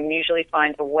carefully, you can usually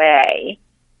find a way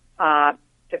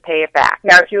to pay it back.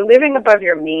 Now, if you're living above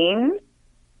your means,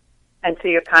 and so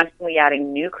you're constantly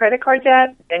adding new credit card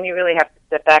debt, then you really have to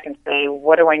step back and say,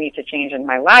 what do I need to change in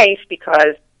my life?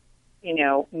 Because,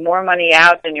 more money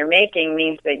out than you're making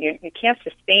means that you can't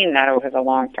sustain that over the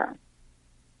long term.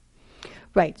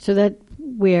 Right. So that's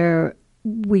where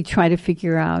we try to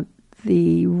figure out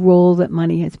the role that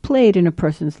money has played in a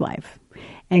person's life.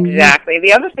 And exactly.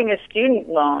 The other thing is student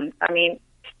loan. I mean,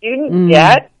 student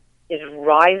debt is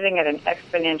rising at an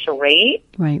exponential rate.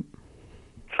 Right.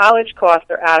 College costs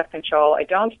are out of control. I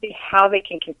don't see how they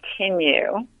can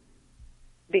continue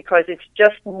because it's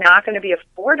just not going to be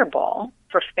affordable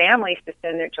for families to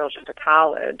send their children to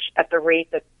college at the rate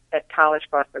that college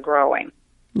costs are growing.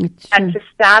 And to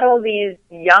saddle these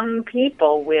young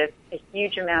people with a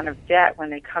huge amount of debt when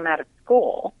they come out of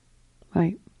school,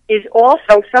 right, is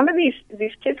also some of these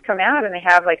kids come out and they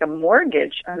have like a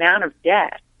mortgage amount of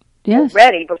debt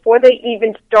already before they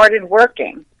even started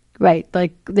working. Right,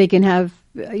 like they can have,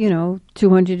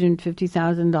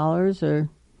 $250,000 or...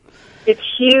 It's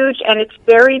huge, and it's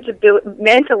very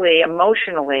mentally,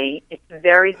 emotionally, it's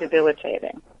very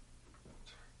debilitating.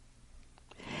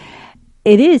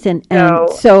 It is, and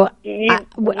so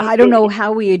I don't know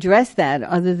how we address that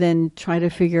other than try to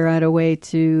figure out a way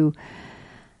to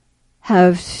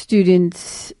have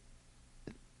students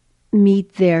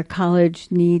meet their college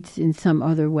needs in some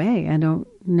other way. I don't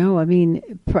know. I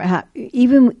mean, perhaps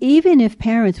even if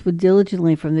parents would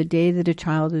diligently, from the day that a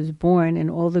child is born, and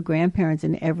all the grandparents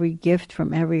and every gift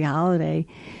from every holiday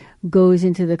goes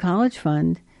into the college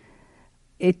fund,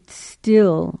 it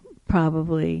still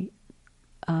probably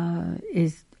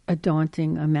is a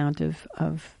daunting amount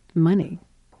of money.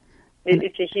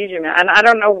 It's a huge amount. And I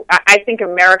don't know, I think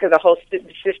America, the whole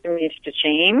system needs to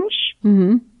change.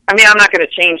 Mm-hmm. I mean, I'm not going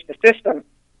to change the system.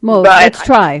 Well, let's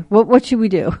try. What should we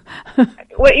do?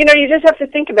 Well, you just have to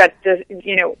think about,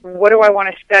 what do I want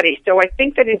to study? So I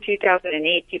think that in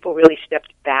 2008, people really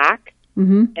stepped back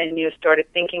and, started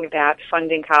thinking about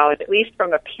funding college, at least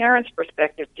from a parent's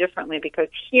perspective, differently, because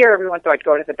here everyone thought,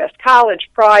 go to the best college,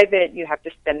 private, you have to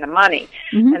spend the money.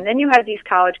 Mm-hmm. And then you had these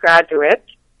college graduates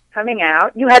coming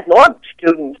out. You had law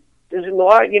students,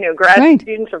 grad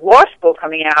students of law school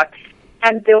coming out.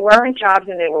 And there weren't jobs,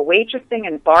 and they were waitressing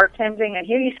and bartending, and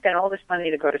here you spend all this money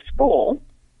to go to school,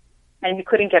 and you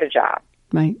couldn't get a job.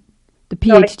 Right. The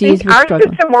PhDs were struggling. Our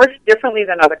system works differently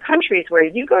than other countries, where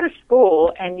you go to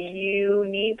school and you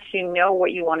need to know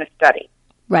what you want to study.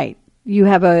 Right. You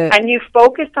have and you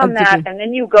focus on that, and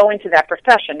then you go into that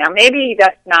profession. Now, maybe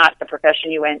that's not the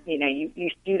profession you went. You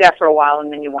do that for a while,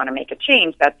 and then you want to make a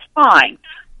change. That's fine,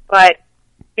 but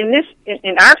in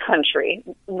our country,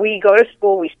 we go to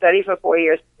school, we study for 4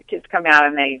 years, the kids come out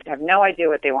and they have no idea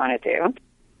what they want to do.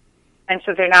 And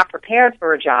so they're not prepared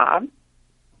for a job.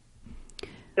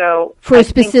 So for a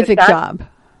specific job.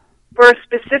 For a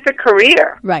specific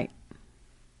career. Right.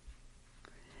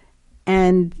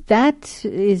 And that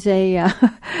is I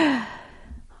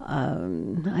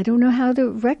don't know how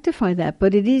to rectify that,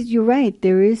 but you're right,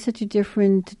 there is such a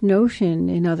different notion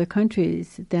in other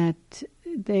countries that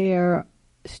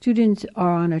students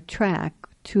are on a track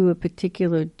to a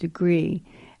particular degree,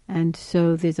 and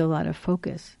so there's a lot of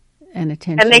focus and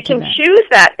attention. And they can choose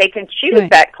that. They can choose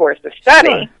that course of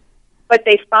study, but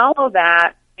they follow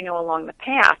that, along the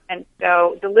path. And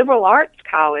so the liberal arts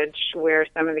college, where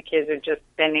some of the kids are just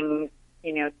spending,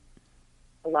 a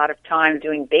lot of time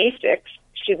doing basics,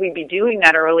 should we be doing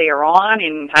that earlier on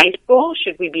in high school?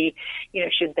 Should we be,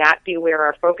 should that be where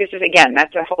our focus is? Again,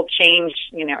 that's a whole change,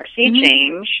 a sea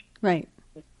change. Right.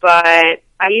 But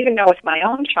I even know with my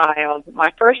own child,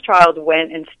 my first child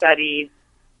went and studied,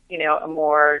 a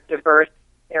more diverse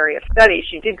area of study.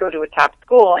 She did go to a top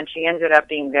school, and she ended up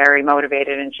being very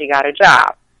motivated, and she got a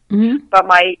job. Mm-hmm. But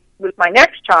with my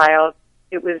next child,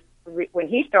 it was, when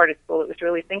he started school, it was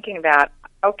really thinking about,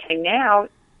 okay, now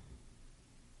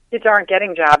kids aren't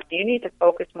getting jobs. You need to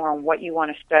focus more on what you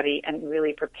want to study and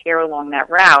really prepare along that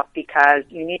route, because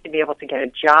you need to be able to get a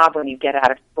job when you get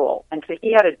out of school. And so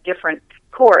he had a different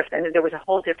course, and there was a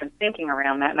whole different thinking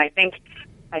around that. And I think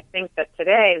that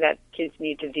today that kids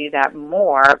need to do that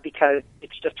more, because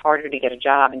it's just harder to get a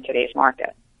job in today's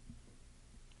market.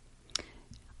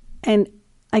 And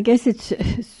I guess it's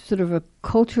sort of a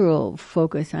cultural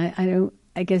focus. I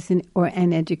guess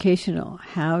an educational,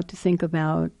 how to think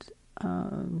about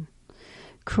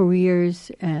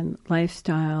careers and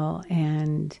lifestyle.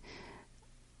 And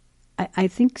I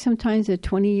think sometimes a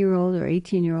 20-year-old or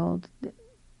 18-year-old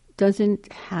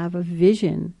doesn't have a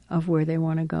vision of where they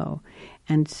want to go.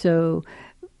 And so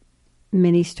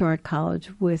many start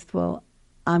college with, well,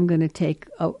 I'm going to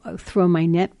throw my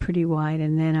net pretty wide,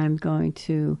 and then I'm going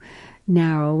to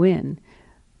narrow in.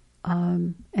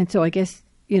 And so I guess,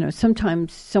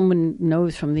 sometimes someone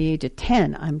knows from the age of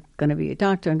 10, I'm going to be a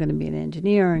doctor, I'm going to be an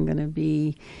engineer, I'm going to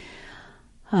be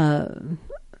a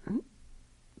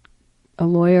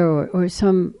lawyer or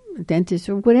some dentist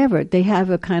or whatever. They have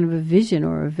a kind of a vision,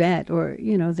 or a vet, or,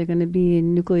 they're going to be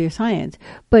in nuclear science.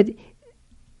 But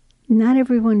not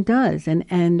everyone does.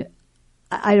 And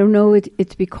I don't know,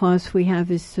 it's because we have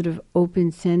this sort of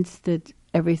open sense that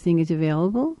everything is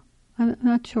available. I'm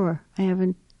not sure. I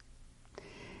haven't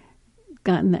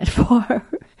gotten that far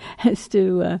as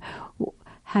to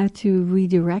how to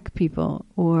redirect people,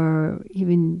 or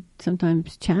even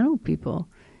sometimes channel people.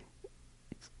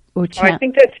 I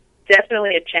think that's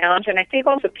definitely a challenge, and I think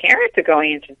also parents are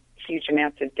going into huge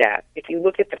amounts of debt. If you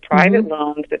look at the private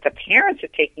loans that the parents are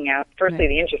taking out, firstly,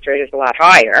 the interest rate is a lot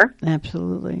higher.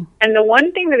 Absolutely. And the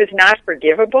one thing that is not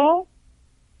forgivable,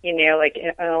 like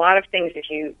in a lot of things, if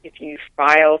you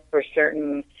file for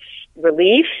certain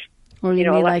relief, or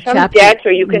like some debts,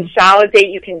 or you consolidate,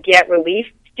 you can get relief.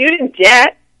 Student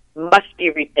debt must be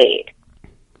repaid.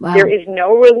 Wow. There is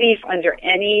no relief under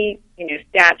any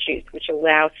statutes which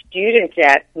allow student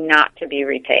debt not to be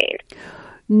repaid.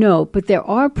 No, but there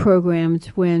are programs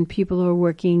when people are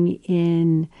working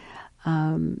in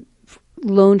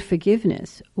loan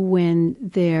forgiveness, when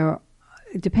they're,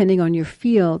 depending on your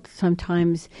field,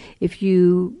 sometimes if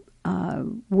you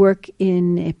work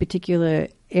in a particular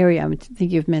area, I'm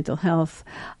thinking of mental health,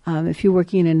 if you're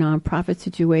working in a nonprofit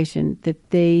situation,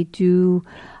 that they do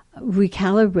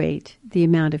recalibrate the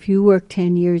amount. If you work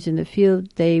 10 years in the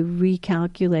field, they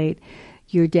recalculate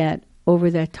your debt over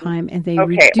that time, and they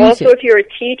reduce it. Also, if you're a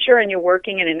teacher and you're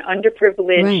working in an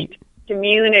underprivileged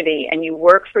community and you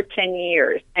work for 10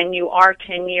 years and you are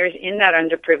 10 years in that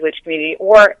underprivileged community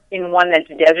or in one that's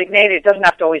designated, it doesn't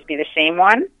have to always be the same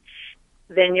one,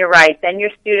 then you're right. Then your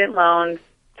student loan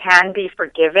can be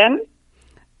forgiven.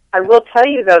 I will tell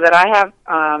you, though, that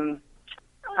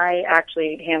I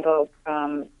actually handled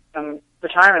some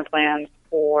retirement plans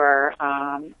for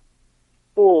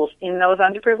schools in those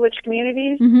underprivileged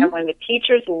communities, and when the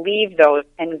teachers leave those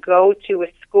and go to a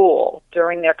school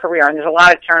during their career, and there's a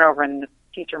lot of turnover in the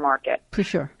teacher market, for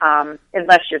sure,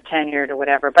 unless you're tenured or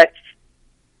whatever, but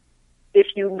if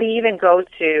you leave and go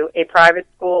to a private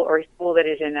school or a school that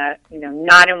is in a,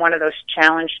 not in one of those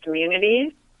challenged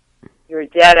communities, your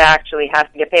debt actually has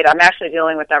to get paid. I'm actually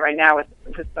dealing with that right now with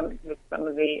some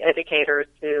of the educators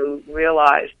who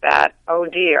realize that, oh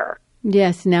dear.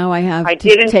 Yes, now I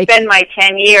didn't spend my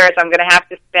 10 years. I'm going to have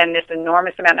to spend this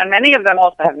enormous amount. And many of them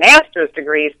also have master's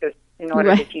degrees because in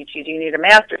order to teach you do need a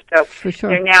master's. So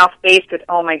they're now faced with,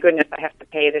 oh my goodness, I have to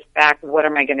pay this back. What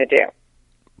am I going to do?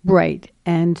 Right.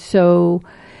 And so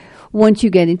once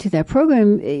you get into that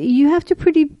program, you have to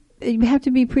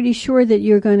be pretty sure that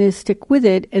you're going to stick with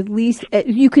it. At least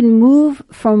you can move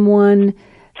from one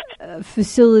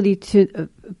facility to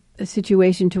a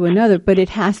situation to another, but it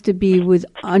has to be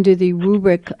under the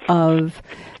rubric of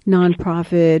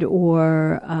nonprofit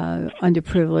or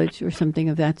underprivileged or something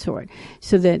of that sort,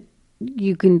 so that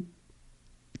you can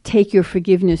take your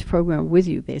forgiveness program with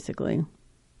you, basically.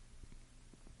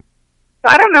 So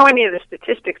I don't know any of the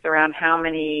statistics around how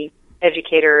many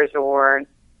educators or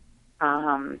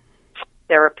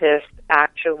therapists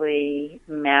actually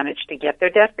manage to get their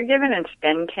debt forgiven and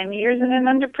spend 10 years in an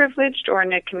underprivileged or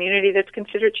in a community that's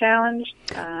considered challenged.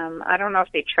 I don't know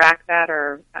if they track that,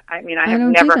 or I have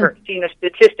never seen a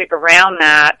statistic around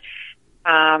that.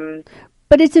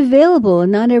 But it's available,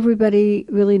 and not everybody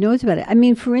really knows about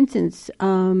it. For instance,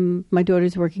 my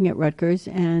daughter's working at Rutgers,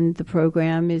 and the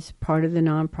program is part of the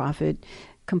nonprofit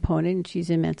component, and she's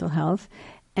in mental health.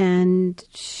 And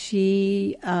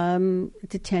she,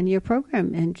 it's a 10-year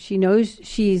program, and she knows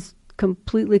she's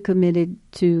completely committed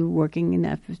to working in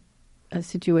that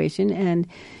situation, and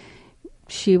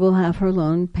she will have her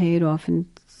loan paid off in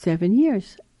 7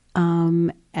 years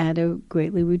at a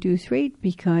greatly reduced rate,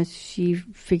 because she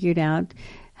figured out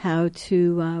how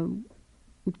to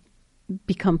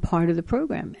become part of the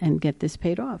program and get this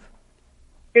paid off.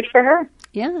 Good for her.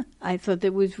 Yeah, I thought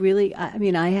that was really,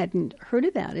 I hadn't heard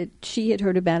about it. She had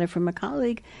heard about it from a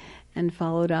colleague and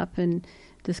followed up and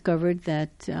discovered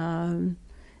that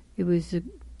it was a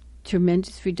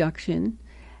tremendous reduction.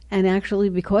 And actually,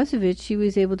 because of it, she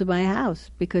was able to buy a house,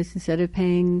 because instead of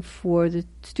paying for the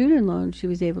student loan, she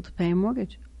was able to pay a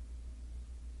mortgage.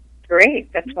 Great.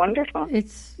 That's wonderful.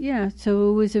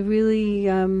 So it was a really,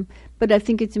 but I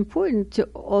think it's important to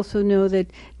also know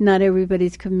that not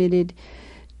everybody's committed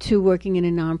to working in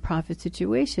a nonprofit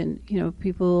situation.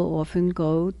 People often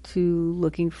go to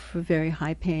looking for very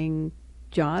high-paying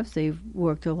jobs. They've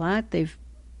worked a lot. They've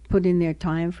put in their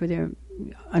time for their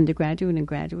undergraduate and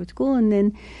graduate school, and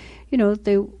then,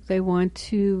 they want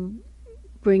to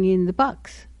bring in the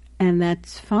bucks, and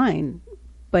that's fine.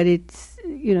 But it's,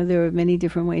 there are many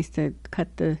different ways to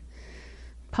cut the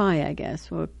pie, I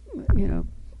guess, or,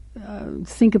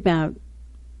 think about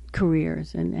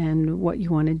careers and what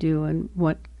you want to do and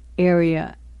what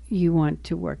area you want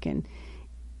to work in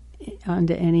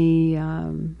under any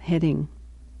heading.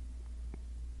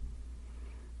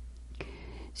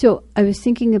 So I was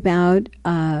thinking about,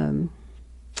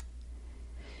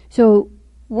 so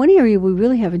one area we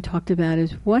really haven't talked about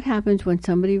is what happens when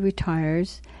somebody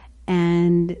retires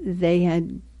and they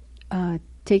had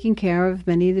taken care of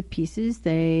many of the pieces.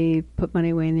 They put money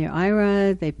away in their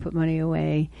IRA, they put money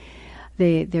away,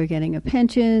 they're getting a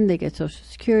pension, they get Social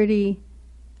Security,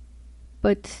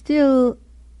 but still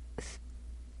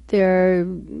they're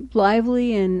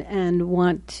lively and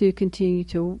want to continue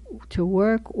to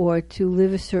work or to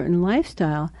live a certain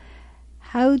lifestyle.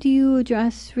 How do you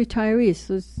address retirees?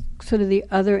 So it's sort of the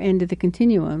other end of the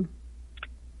continuum.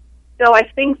 So I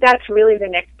think that's really the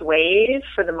next wave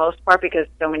for the most part, because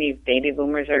so many baby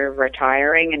boomers are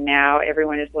retiring, and now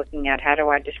everyone is looking at, how do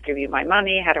I distribute my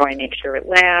money? How do I make sure it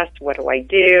lasts? What do I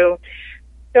do?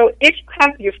 So if you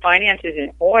have your finances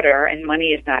in order and money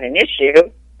is not an issue,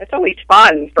 that's always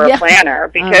fun for a planner,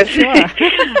 because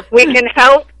we can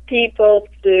help people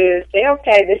to say,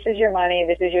 okay, this is your money,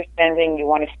 this is your spending, you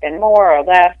want to spend more or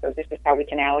less, so this is how we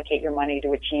can allocate your money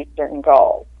to achieve certain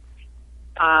goals.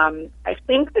 I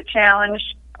think the challenge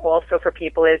also for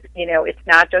people is, it's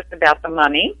not just about the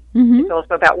money. Mm-hmm. It's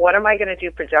also about, what am I going to do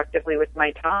productively with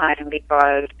my time?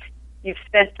 Because you've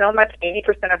spent so much,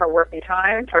 80% of our working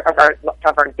time,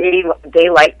 of our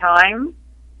daylight time,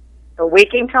 or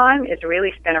waking time is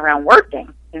really spent around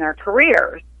working in our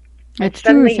careers. That's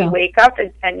suddenly true, you wake up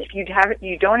and if you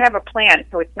don't have a plan.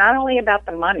 So it's not only about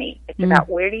the money. It's about,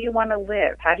 where do you want to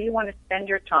live? How do you want to spend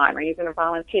your time? Are you going to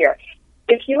volunteer?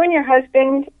 If you and your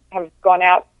husband have gone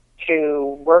out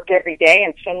to work every day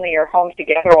and suddenly you're home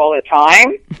together all the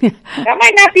time, that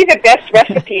might not be the best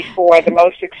recipe for the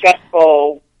most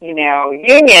successful,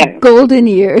 union. Golden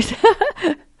years.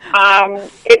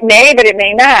 It may, but it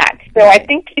may not. So I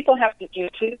think people have to do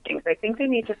two things. I think they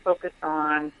need to focus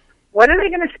on, what are they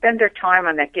going to spend their time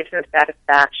on that gives them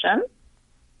satisfaction?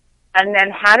 And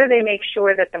then how do they make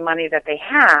sure that the money that they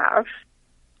have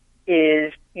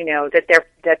is, that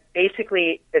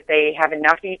they have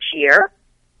enough each year,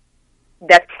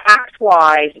 that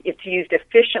tax-wise it's used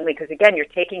efficiently, because again, you're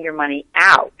taking your money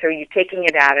out. So you're taking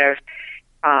it out of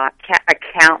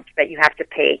accounts that you have to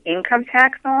pay income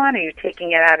tax on, or you're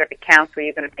taking it out of accounts where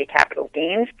you're going to pay capital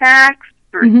gains tax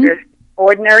versus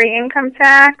ordinary income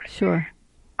tax. Sure.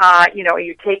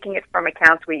 You're taking it from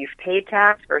accounts where you've paid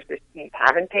tax versus you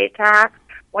haven't paid tax.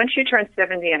 Once you turn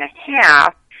 70 and a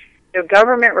half, the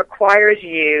government requires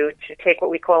you to take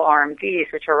what we call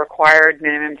RMDs, which are required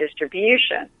minimum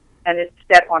distribution, and it's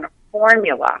set on a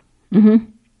formula. Mm-hmm.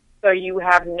 So you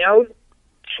have no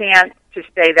chance to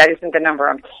say that isn't the number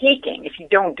I'm taking. If you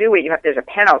don't do it, there's a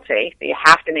penalty, so you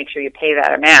have to make sure you pay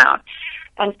that amount.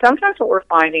 And sometimes what we're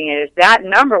finding is that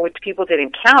number, which people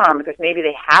didn't count on because maybe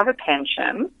they have a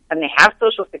pension and they have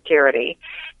Social Security,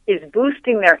 is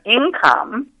boosting their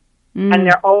income, and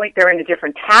they're in a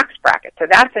different tax bracket. So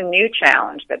that's a new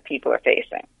challenge that people are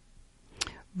facing.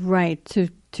 Right, to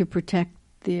protect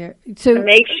their... to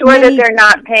make sure that they're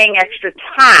not paying extra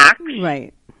tax.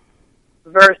 Right.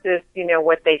 Versus,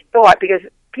 what they thought. Because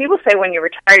people say when you're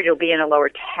retired, you'll be in a lower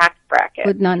tax bracket.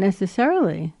 But not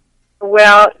necessarily.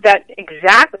 Well, that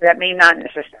may not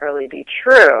necessarily be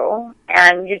true.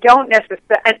 And you don't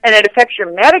necessarily... And it affects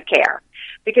your Medicare.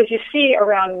 Because you see,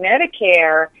 around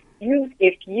Medicare,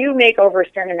 if you make over a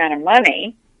certain amount of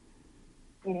money,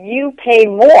 you pay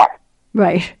more.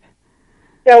 Right.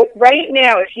 So right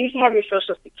now, if you have your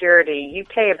Social Security, you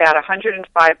pay about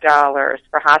 $105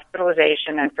 for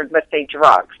hospitalization and for, let's say,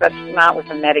 drugs. That's not with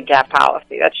a Medigap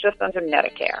policy. That's just under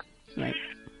Medicare. Right.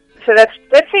 So let's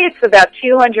say it's about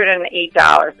 $208,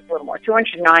 a little more,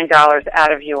 $209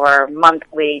 out of your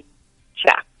monthly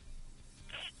check.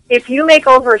 If you make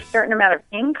over a certain amount of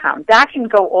income, that can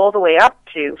go all the way up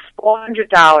to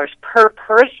 $400 per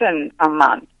person a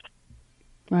month.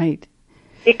 Right.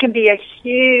 It can be a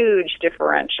huge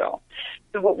differential.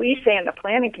 So what we say in the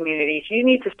planning community is you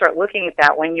need to start looking at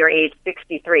that when you're age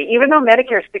 63. Even though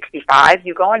Medicare is 65,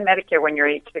 you go on Medicare when you're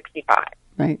age 65.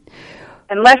 Right.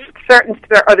 Unless certain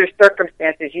other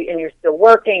circumstances, and you're still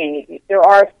working, and there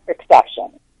are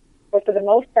exceptions. But for the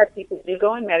most part, people do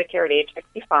go on Medicare at age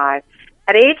 65.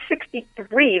 At age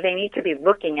 63, they need to be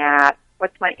looking at,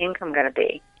 what's my income going to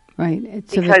be? Right.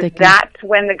 So because that's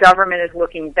when the government is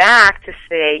looking back to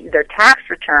say their tax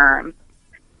return,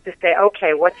 to say,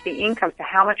 okay, what's the income? So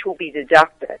how much will be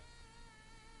deducted?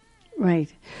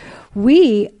 Right.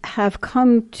 We have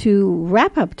come to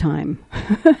wrap-up time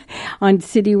on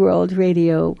City World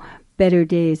Radio, Better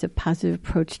Days, A Positive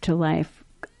Approach to Life.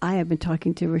 I have been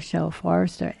talking to Rochelle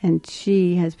Forester, and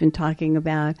she has been talking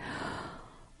about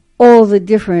all the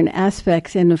different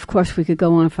aspects, and of course we could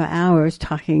go on for hours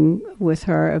talking with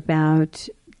her about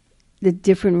the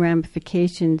different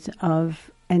ramifications of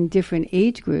and different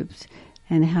age groups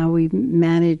and how we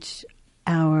manage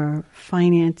our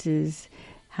finances,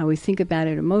 how we think about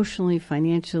it emotionally,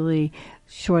 financially,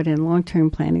 short and long-term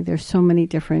planning. There's so many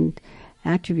different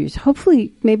attributes.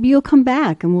 Hopefully, maybe you'll come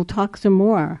back and we'll talk some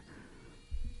more.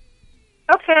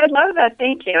 Okay, I'd love that.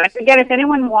 Thank you. And again, if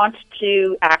anyone wants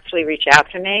to actually reach out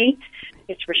to me,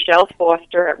 it's Rochelle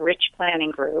Forester at Rich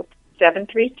Planning Group,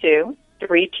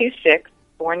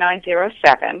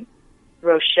 732-326-4907,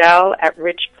 Rochelle at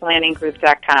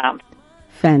richplanninggroup.com.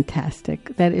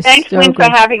 Fantastic. That is Thanks, so Lynn, good.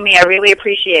 for having me. I really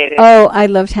appreciate it. Oh, I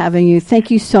loved having you. Thank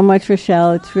you so much,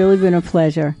 Rochelle. It's really been a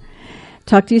pleasure.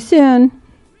 Talk to you soon.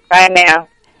 Bye now.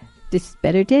 This is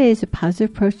Better Days, a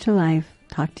positive approach to life.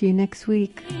 Talk to you next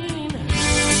week.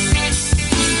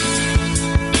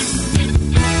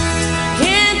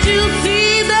 Can't you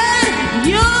see that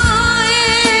you're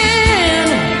in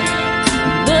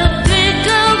the thick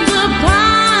of the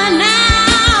pie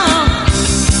now?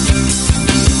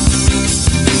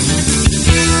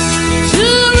 To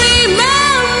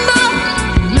remember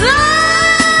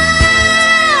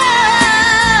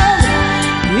love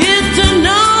is to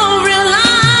know real life.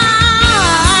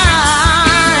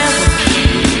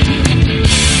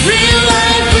 Real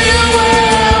life, real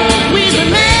world, with a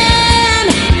man.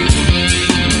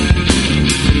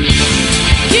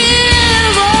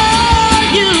 Give all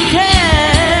you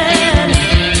can.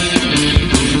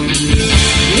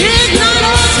 Ignite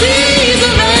all seas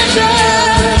of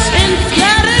ashes and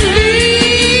scattered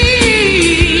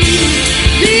leaves.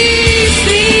 These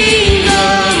things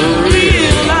of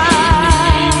real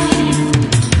life.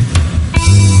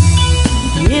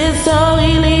 It's so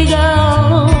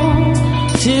illegal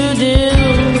to do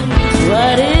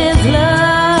what is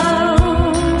love.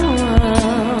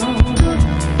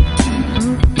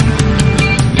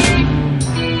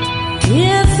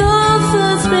 It's so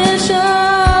suspicious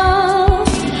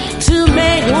to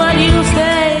make what you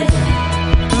say,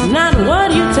 not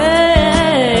what you take.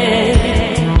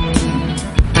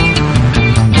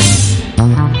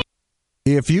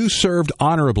 If you served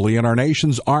honorably in our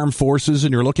nation's armed forces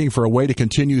and you're looking for a way to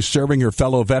continue serving your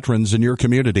fellow veterans in your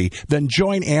community, then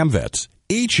join AMVETS.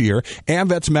 Each year,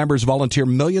 AMVETS members volunteer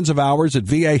millions of hours at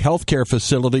VA healthcare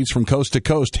facilities from coast to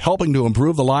coast, helping to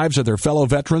improve the lives of their fellow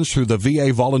veterans through the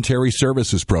VA Voluntary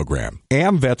Services Program.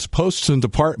 AMVETS posts and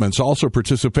departments also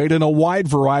participate in a wide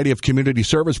variety of community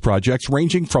service projects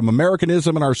ranging from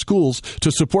Americanism in our schools to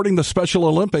supporting the Special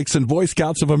Olympics and Boy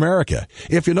Scouts of America.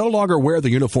 If you no longer wear the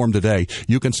uniform today,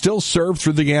 you can still serve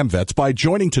through the AMVETS by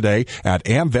joining today at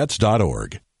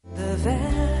amvets.org.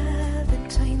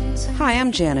 Hi,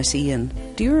 I'm Janice Ian.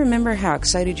 Do you remember how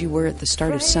excited you were at the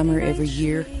start of summer every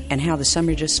year, and how the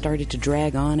summer just started to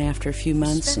drag on after a few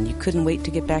months and you couldn't wait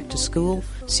to get back to school,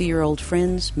 see your old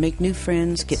friends, make new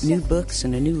friends, get new books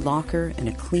and a new locker and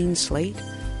a clean slate?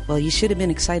 Well, you should have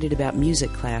been excited about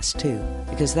music class, too,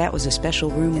 because that was a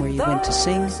special room where you went to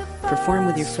sing, perform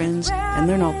with your friends, and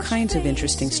learn all kinds of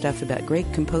interesting stuff about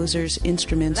great composers,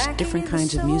 instruments, different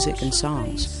kinds of music and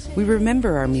songs. We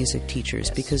remember our music teachers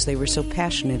because they were so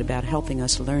passionate about helping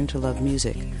us learn to love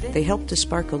music. They helped to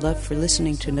spark a love for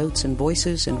listening to notes and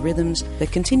voices and rhythms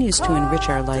that continues to enrich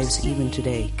our lives even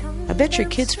today. I bet your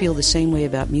kids feel the same way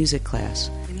about music class.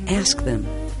 Ask them,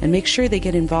 and make sure they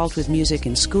get involved with music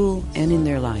in school and in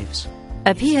their lives.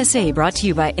 A PSA brought to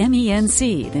you by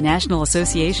MENC, the National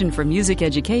Association for Music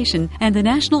Education, and the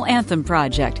National Anthem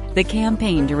Project, the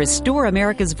campaign to restore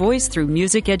America's voice through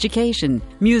music education.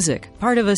 Music, part of a